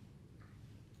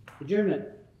 Adjournment.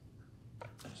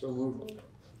 So moved.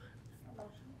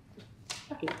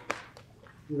 Okay.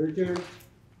 We're adjourned.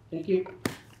 Thank you.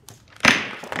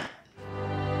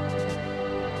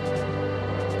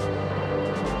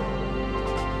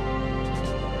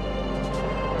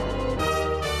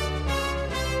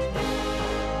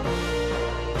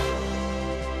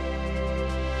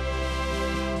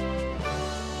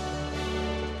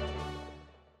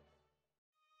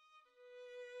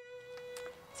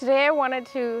 Today I wanted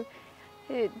to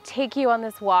take you on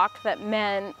this walk that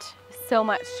meant so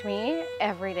much to me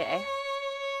every day.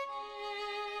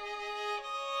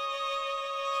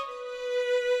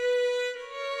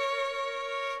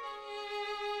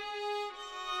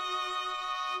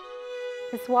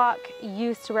 This walk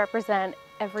used to represent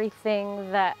everything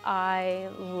that I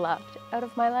loved out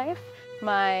of my life.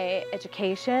 My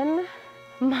education,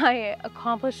 my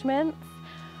accomplishments,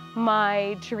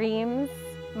 my dreams,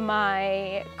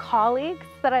 my colleagues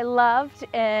that I loved,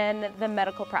 and the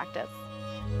medical practice.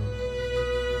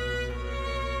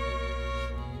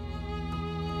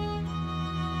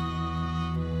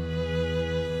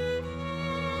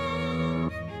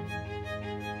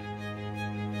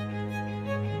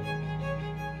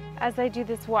 As I do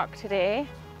this walk today,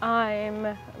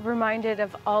 I'm reminded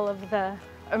of all of the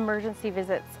emergency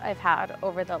visits I've had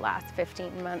over the last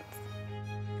 15 months.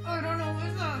 I don't know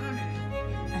what's happening.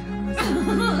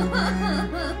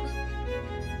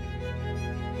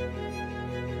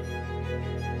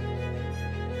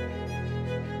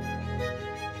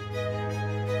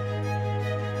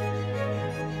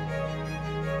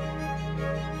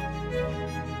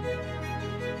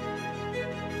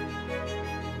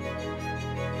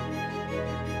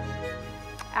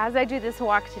 As I do this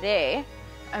walk today,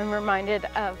 I'm reminded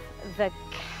of the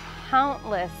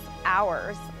countless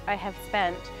hours I have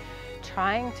spent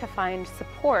trying to find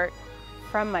support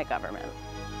from my government.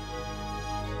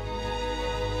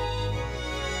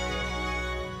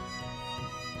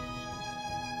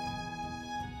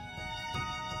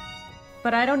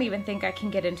 But I don't even think I can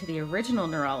get into the original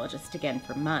neurologist again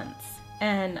for months.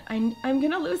 And I'm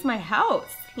gonna lose my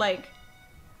house. Like,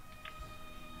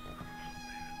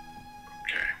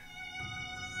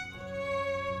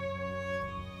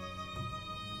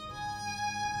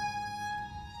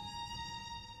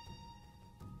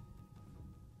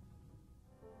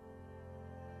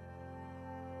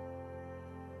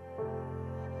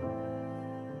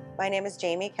 My name is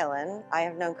Jamie Killen. I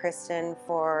have known Kristen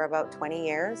for about 20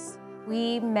 years.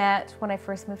 We met when I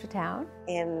first moved to town.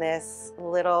 In this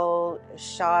little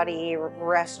shoddy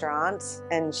restaurant,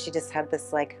 and she just had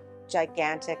this like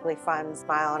gigantically fun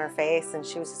smile on her face, and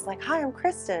she was just like, "Hi, I'm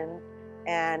Kristen,"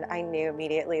 and I knew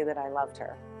immediately that I loved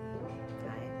her.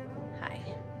 Hi.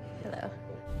 Hello.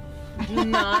 do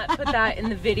not put that in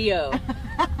the video.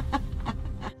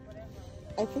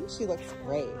 I think she looks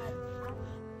great.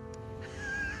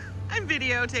 I'm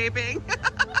videotaping.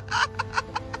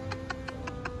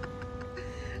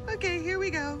 Okay, here we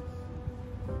go.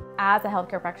 As a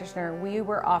healthcare practitioner, we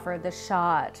were offered the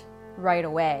shot right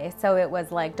away. So it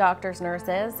was like doctors,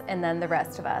 nurses, and then the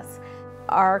rest of us.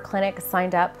 Our clinic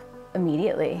signed up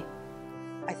immediately.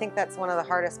 I think that's one of the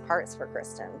hardest parts for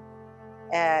Kristen,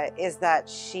 is that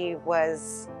she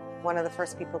was one of the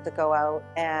first people to go out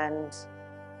and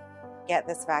get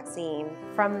this vaccine.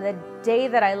 From the day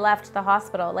that I left the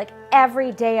hospital, like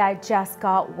every day I just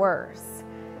got worse.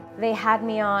 They had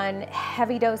me on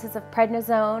heavy doses of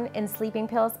prednisone and sleeping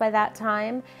pills by that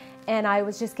time, and I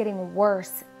was just getting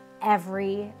worse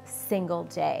every single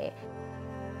day.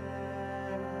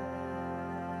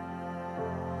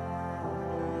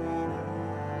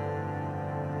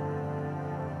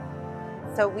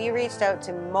 So we reached out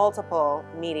to multiple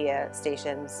media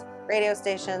stations, radio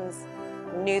stations,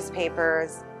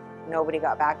 newspapers. Nobody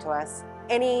got back to us.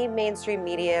 Any mainstream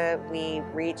media, we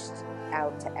reached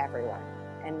out to everyone,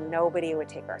 and nobody would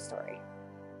take our story.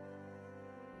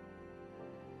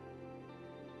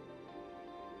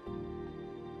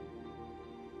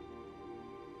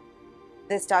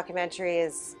 This documentary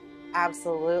is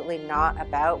absolutely not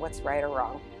about what's right or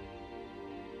wrong.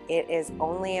 It is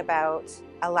only about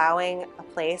allowing a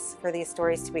place for these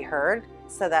stories to be heard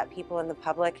so that people in the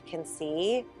public can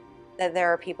see that there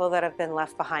are people that have been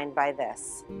left behind by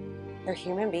this. They're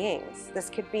human beings.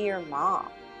 This could be your mom,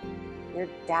 your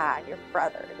dad, your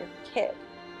brother, your kid.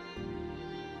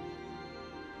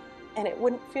 And it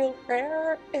wouldn't feel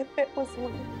fair if it was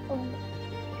one of them.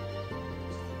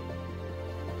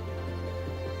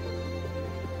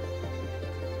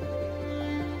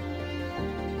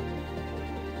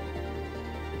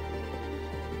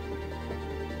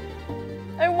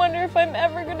 I wonder if I'm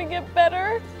ever gonna get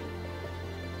better.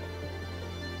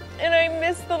 And I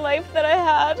miss the life that I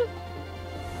had.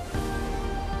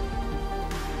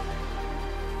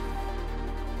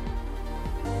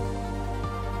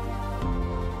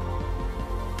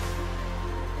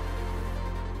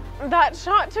 That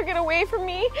shot took it away from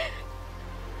me.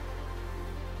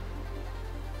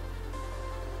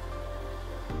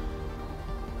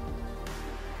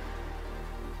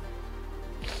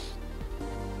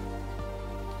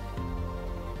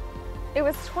 It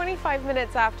was 25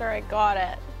 minutes after I got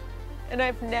it and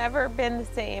I've never been the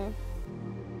same.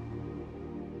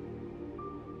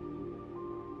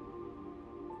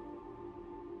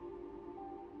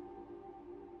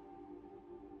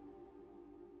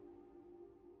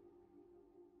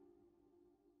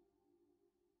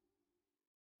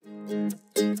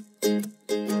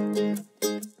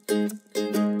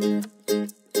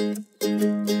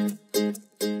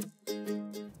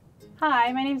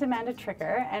 Hi, my name is Amanda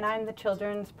Tricker, and I'm the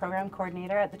Children's Program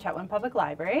Coordinator at the Chetwynd Public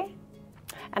Library.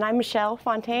 And I'm Michelle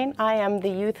Fontaine. I am the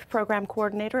Youth Program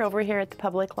Coordinator over here at the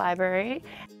Public Library.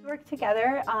 We work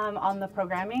together on the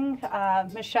programming.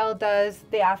 Michelle does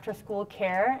the after-school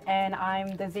care, and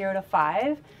I'm the 0 to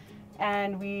 5.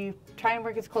 And we try and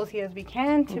work as closely as we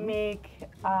can to make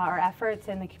our efforts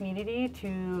in the community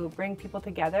to bring people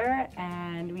together.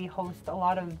 And we host a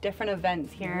lot of different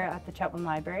events here at the Chetwynd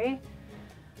Library.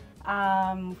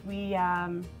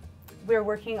 We're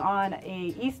working on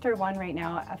a Easter one right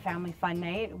now, a family fun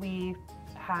night. We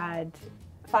had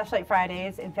Flashlight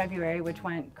Fridays in February, which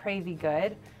went crazy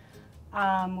good.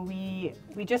 We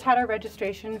just had our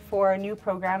registration for a new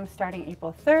program starting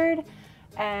April 3rd,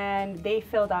 and they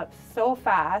filled up so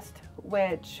fast,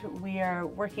 which we are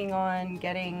working on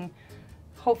getting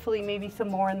hopefully maybe some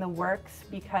more in the works,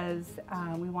 because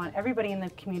we want everybody in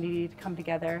the community to come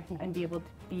together and be able to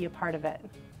be a part of it.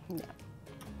 Yeah.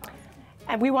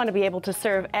 And we want to be able to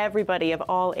serve everybody of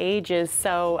all ages,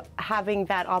 so having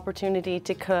that opportunity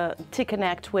to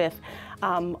connect with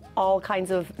all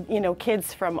kinds of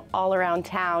kids from all around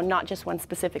town, not just one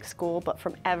specific school, but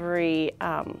from every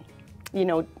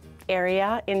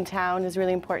area in town is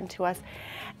really important to us.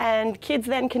 And kids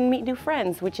then can meet new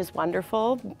friends, which is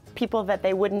wonderful. People that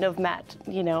they wouldn't have met,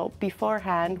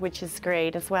 beforehand, which is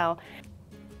great as well.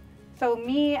 So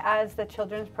me, as the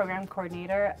Children's Program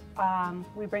Coordinator,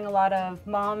 we bring a lot of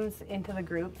moms into the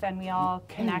groups, and we all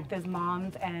connect as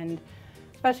moms, and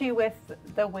especially with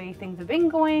the way things have been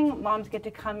going, moms get to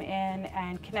come in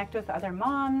and connect with other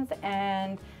moms,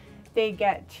 and they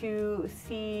get to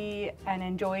see and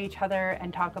enjoy each other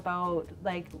and talk about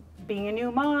like being a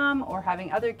new mom or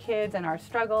having other kids and our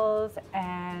struggles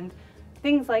and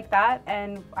things like that.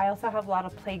 And I also have a lot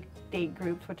of play date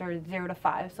groups, which are 0 to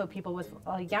 5, so people with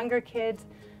younger kids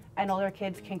and older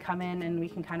kids can come in, and we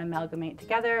can kind of amalgamate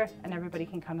together, and everybody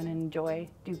can come in and enjoy,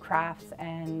 do crafts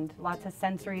and lots of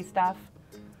sensory stuff.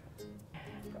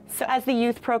 So as the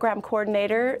Youth Program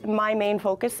Coordinator, my main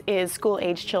focus is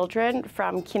school-age children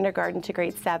from kindergarten to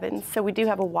grade 7. So we do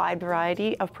have a wide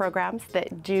variety of programs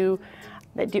that do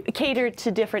cater to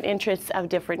different interests of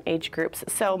different age groups.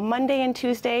 So Monday and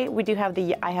Tuesday,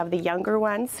 I have the younger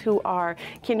ones who are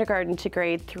kindergarten to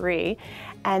grade 3,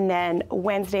 and then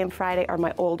Wednesday and Friday are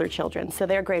my older children. So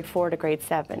they're grade 4 to grade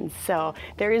 7. So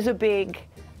there is a big,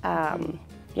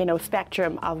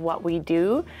 spectrum of what we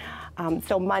do.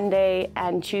 So Monday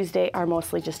and Tuesday are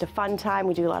mostly just a fun time.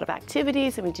 We do a lot of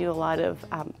activities, and we do a lot of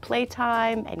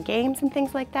playtime and games and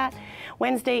things like that.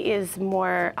 Wednesday is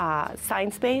more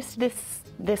science-based.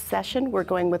 This session, we're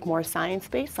going with more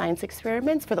science-based, science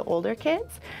experiments for the older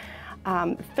kids.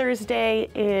 Thursday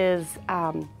is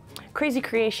Crazy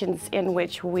Creations, in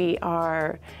which we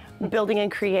are building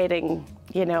and creating,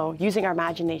 using our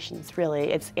imaginations,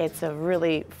 really. It's a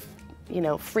really,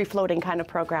 free-floating kind of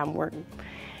program. We're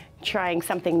trying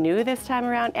something new this time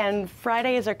around. And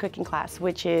Friday is our cooking class,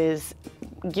 which is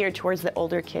geared towards the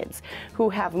older kids who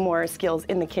have more skills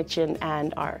in the kitchen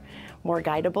and are more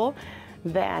guidable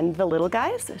than the little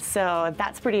guys. So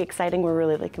that's pretty exciting. We're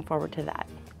really looking forward to that.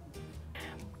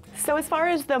 So as far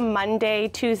as the Monday,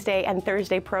 Tuesday, and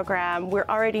Thursday program, we're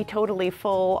already totally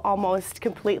full, almost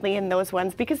completely in those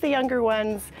ones, because the younger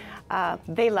ones,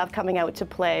 they love coming out to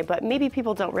play, but maybe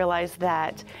people don't realize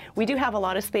that we do have a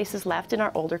lot of spaces left in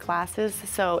our older classes.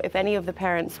 So if any of the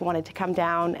parents wanted to come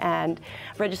down and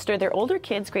register their older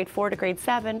kids, grade 4 to grade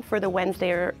 7, for the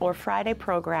Wednesday or Friday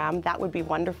program, that would be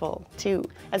wonderful too,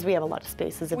 as we have a lot of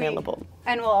spaces available.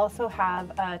 And we'll also have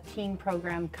a teen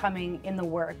program coming in the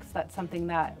works. That's something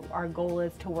that our goal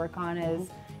is to work on, is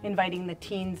inviting the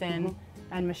teens in,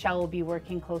 and Michelle will be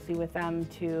working closely with them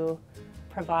to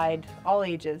provide all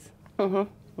ages.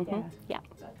 Yeah.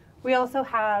 We also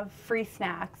have free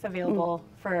snacks available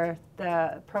for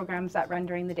the programs that run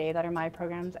during the day, that are my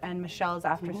programs, and Michelle's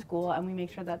after school, and we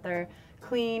make sure that they're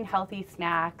clean, healthy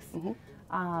snacks,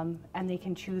 and they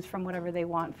can choose from whatever they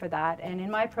want for that. And in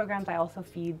my programs, I also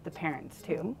feed the parents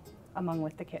too, along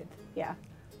with the kids. Yeah,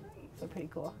 so pretty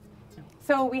cool.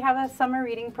 So we have a summer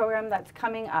reading program that's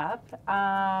coming up.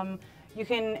 You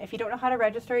can, if you don't know how to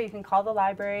register, you can call the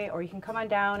library, or you can come on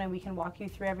down and we can walk you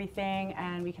through everything,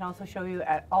 and we can also show you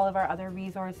at all of our other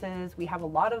resources. We have a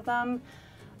lot of them.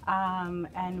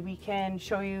 and we can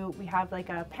show you, we have like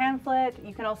a pamphlet.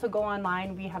 You can also go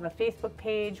online. We have a Facebook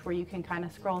page where you can kind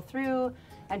of scroll through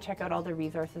and check out all the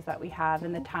resources that we have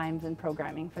and the times and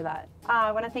programming for that.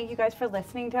 I want to thank you guys for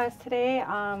listening to us today.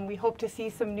 We hope to see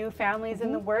some new families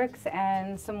in the works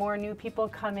and some more new people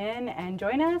come in and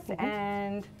join us.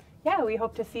 And yeah, we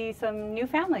hope to see some new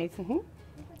families.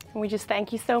 We just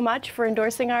thank you so much for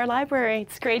endorsing our library.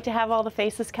 It's great to have all the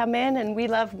faces come in, and we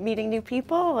love meeting new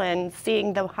people, and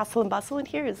seeing the hustle and bustle in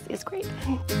here is great.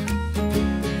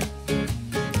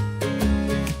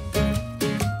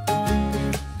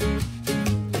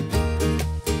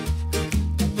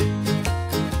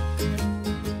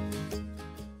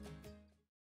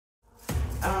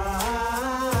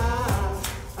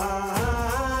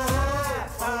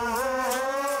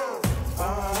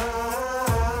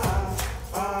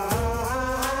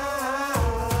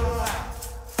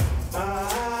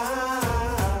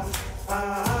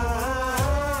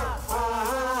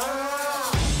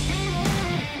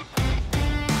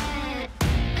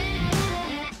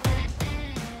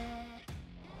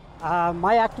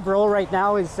 My active role right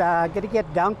now is going to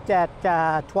get dunked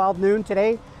at 12 noon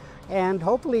today, and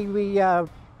hopefully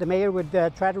the mayor would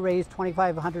try to raise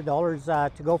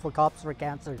 $2,500 to go for Cops for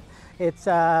Cancer. It's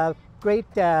a great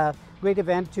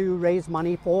event to raise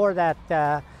money for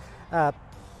that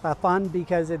fund,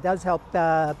 because it does help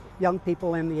young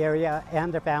people in the area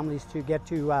and their families to get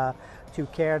to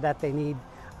care that they need.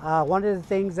 One of the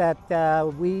things that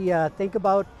we think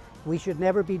about, we should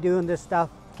never be doing this stuff.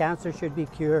 Cancer should be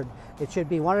cured. It should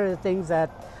be one of the things that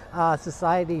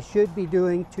society should be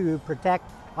doing to protect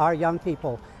our young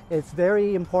people. It's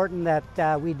very important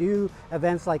that we do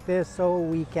events like this so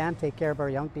we can take care of our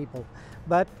young people.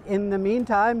 But in the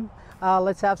meantime,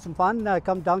 let's have some fun.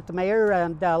 Come dunk the mayor,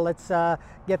 and let's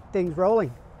get things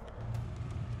rolling.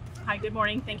 Hi, good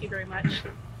morning. Thank you very much.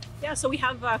 Yeah, so we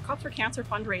have Cops for Cancer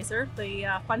fundraiser.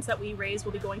 The funds that we raise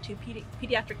will be going to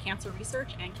pediatric cancer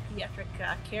research and pediatric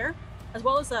care, as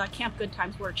well as Camp Good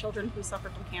Times, where children who suffer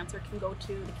from cancer can go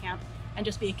to the camp and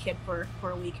just be a kid for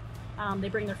a week. They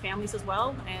bring their families as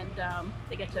well, and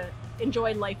they get to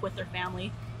enjoy life with their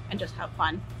family and just have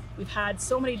fun. We've had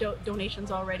so many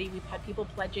donations already. We've had people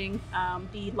pledging.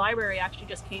 The library actually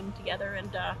just came together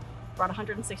and brought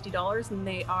 $160, and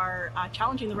they are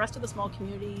challenging the rest of the small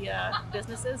community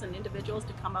businesses and individuals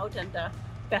to come out and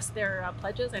vest their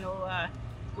pledges. I know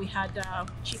we had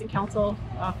Chief and Council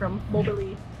from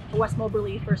West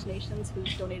Moberly First Nations, who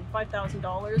donated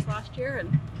 $5,000 last year,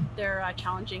 and they're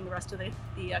challenging the rest of the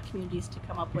communities to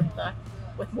come up with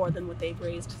more than what they've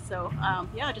raised. So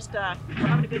yeah, just we're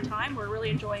having a good time. We're really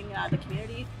enjoying the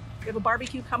community. We have a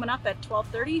barbecue coming up at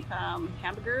 12:30,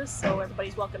 hamburgers, so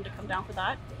everybody's welcome to come down for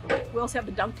that. We also have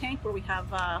the dunk tank, where we have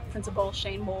Principal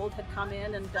Shane Mold had come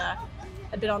in and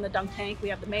had been on the dunk tank. We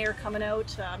have the mayor coming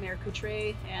out, Mayor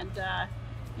Couture, and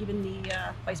even the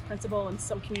vice principal, and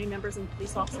some community members and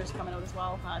police officers coming out as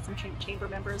well, some chamber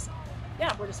members.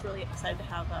 Yeah, we're just really excited to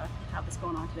have this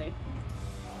going on today.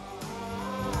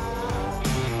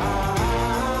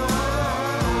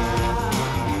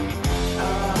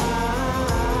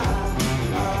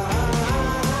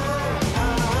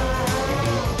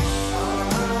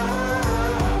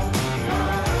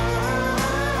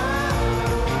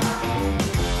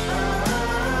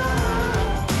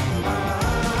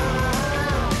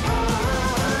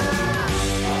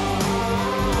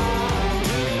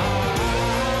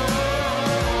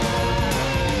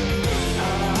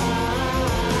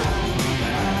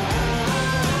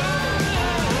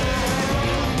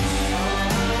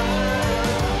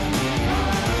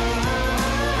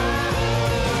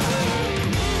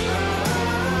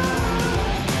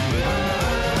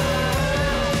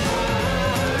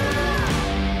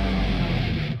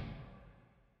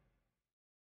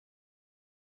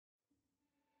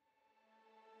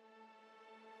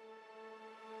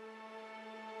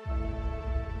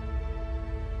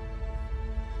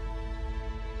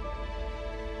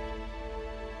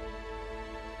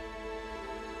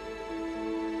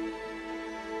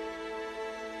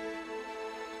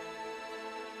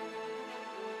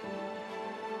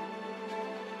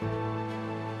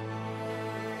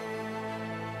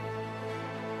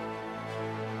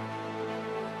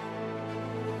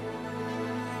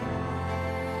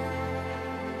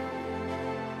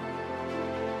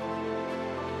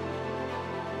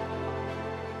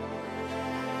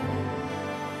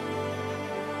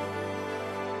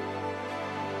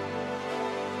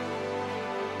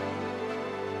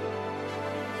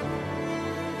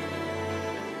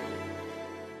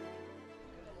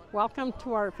 Welcome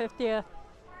to our 50th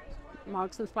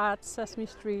Moxon Flats Sesame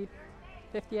Street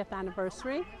 50th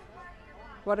anniversary.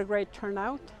 What a great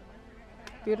turnout.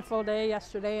 beautiful day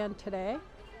yesterday and today.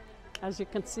 As you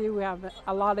can see, we have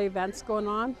a lot of events going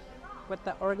on with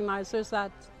the organizers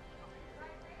that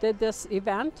did this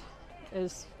event.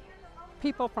 Is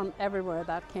people from everywhere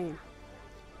that came,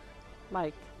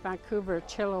 like Vancouver,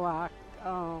 Chilliwack,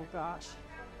 oh gosh,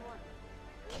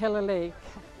 Killer Lake,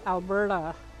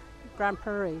 Alberta, Grand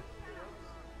Prairie,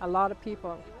 a lot of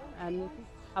people, and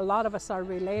a lot of us are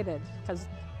related because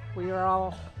we are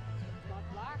all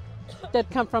did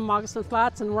come from Moccasin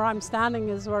Flats, and where I'm standing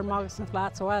is where Moccasin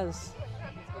Flats was,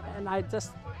 and I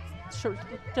just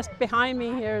behind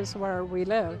me here is where we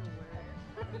lived,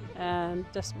 and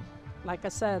just like I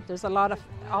said, there's a lot of,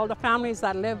 all the families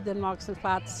that lived in Moccasin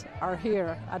Flats are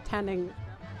here attending,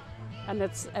 and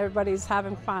everybody's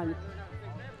having fun.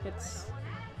 It's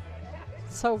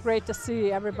so great to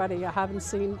see everybody I haven't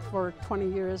seen for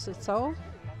 20 years or so.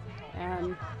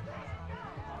 And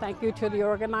thank you to the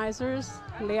organizers,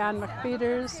 Leanne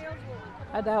McPeters,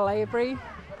 Adele Avery,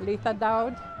 Letha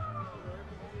Dowd,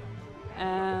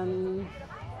 and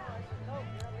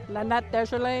Lynette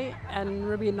Desjardins and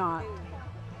Ruby Knott.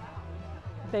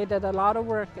 They did a lot of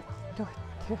work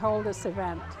to hold this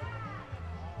event,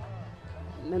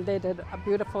 and they did a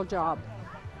beautiful job.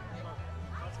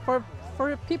 For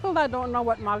people that don't know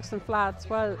what Moccasin Flats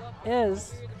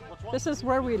is, this is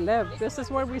where we lived. This is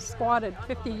where we squatted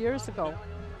 50 years ago.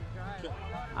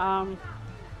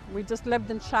 We just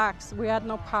lived in shacks. We had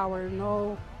no power,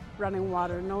 no running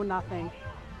water, no nothing.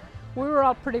 We were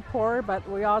all pretty poor, but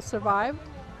we all survived.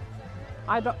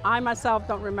 I myself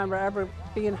don't remember ever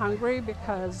being hungry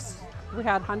because we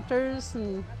had hunters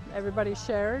and everybody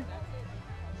shared.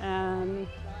 And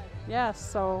yes,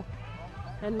 so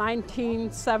in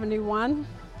 1971,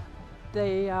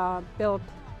 they built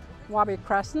Wabi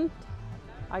Crescent.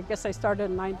 I guess they started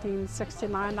in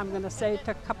 1969. I'm going to say it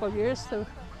took a couple of years to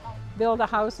build the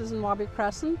houses in Wabi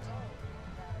Crescent.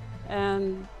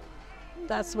 And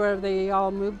that's where they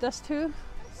all moved us to.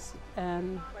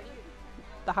 And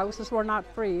the houses were not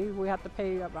free. We had to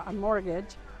pay a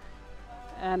mortgage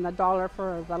and $1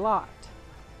 for the lot.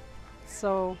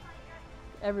 So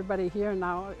everybody here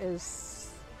now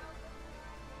is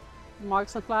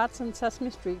Moccasin Flats and Sesame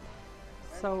Street.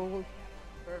 So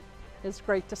it's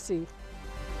great to see.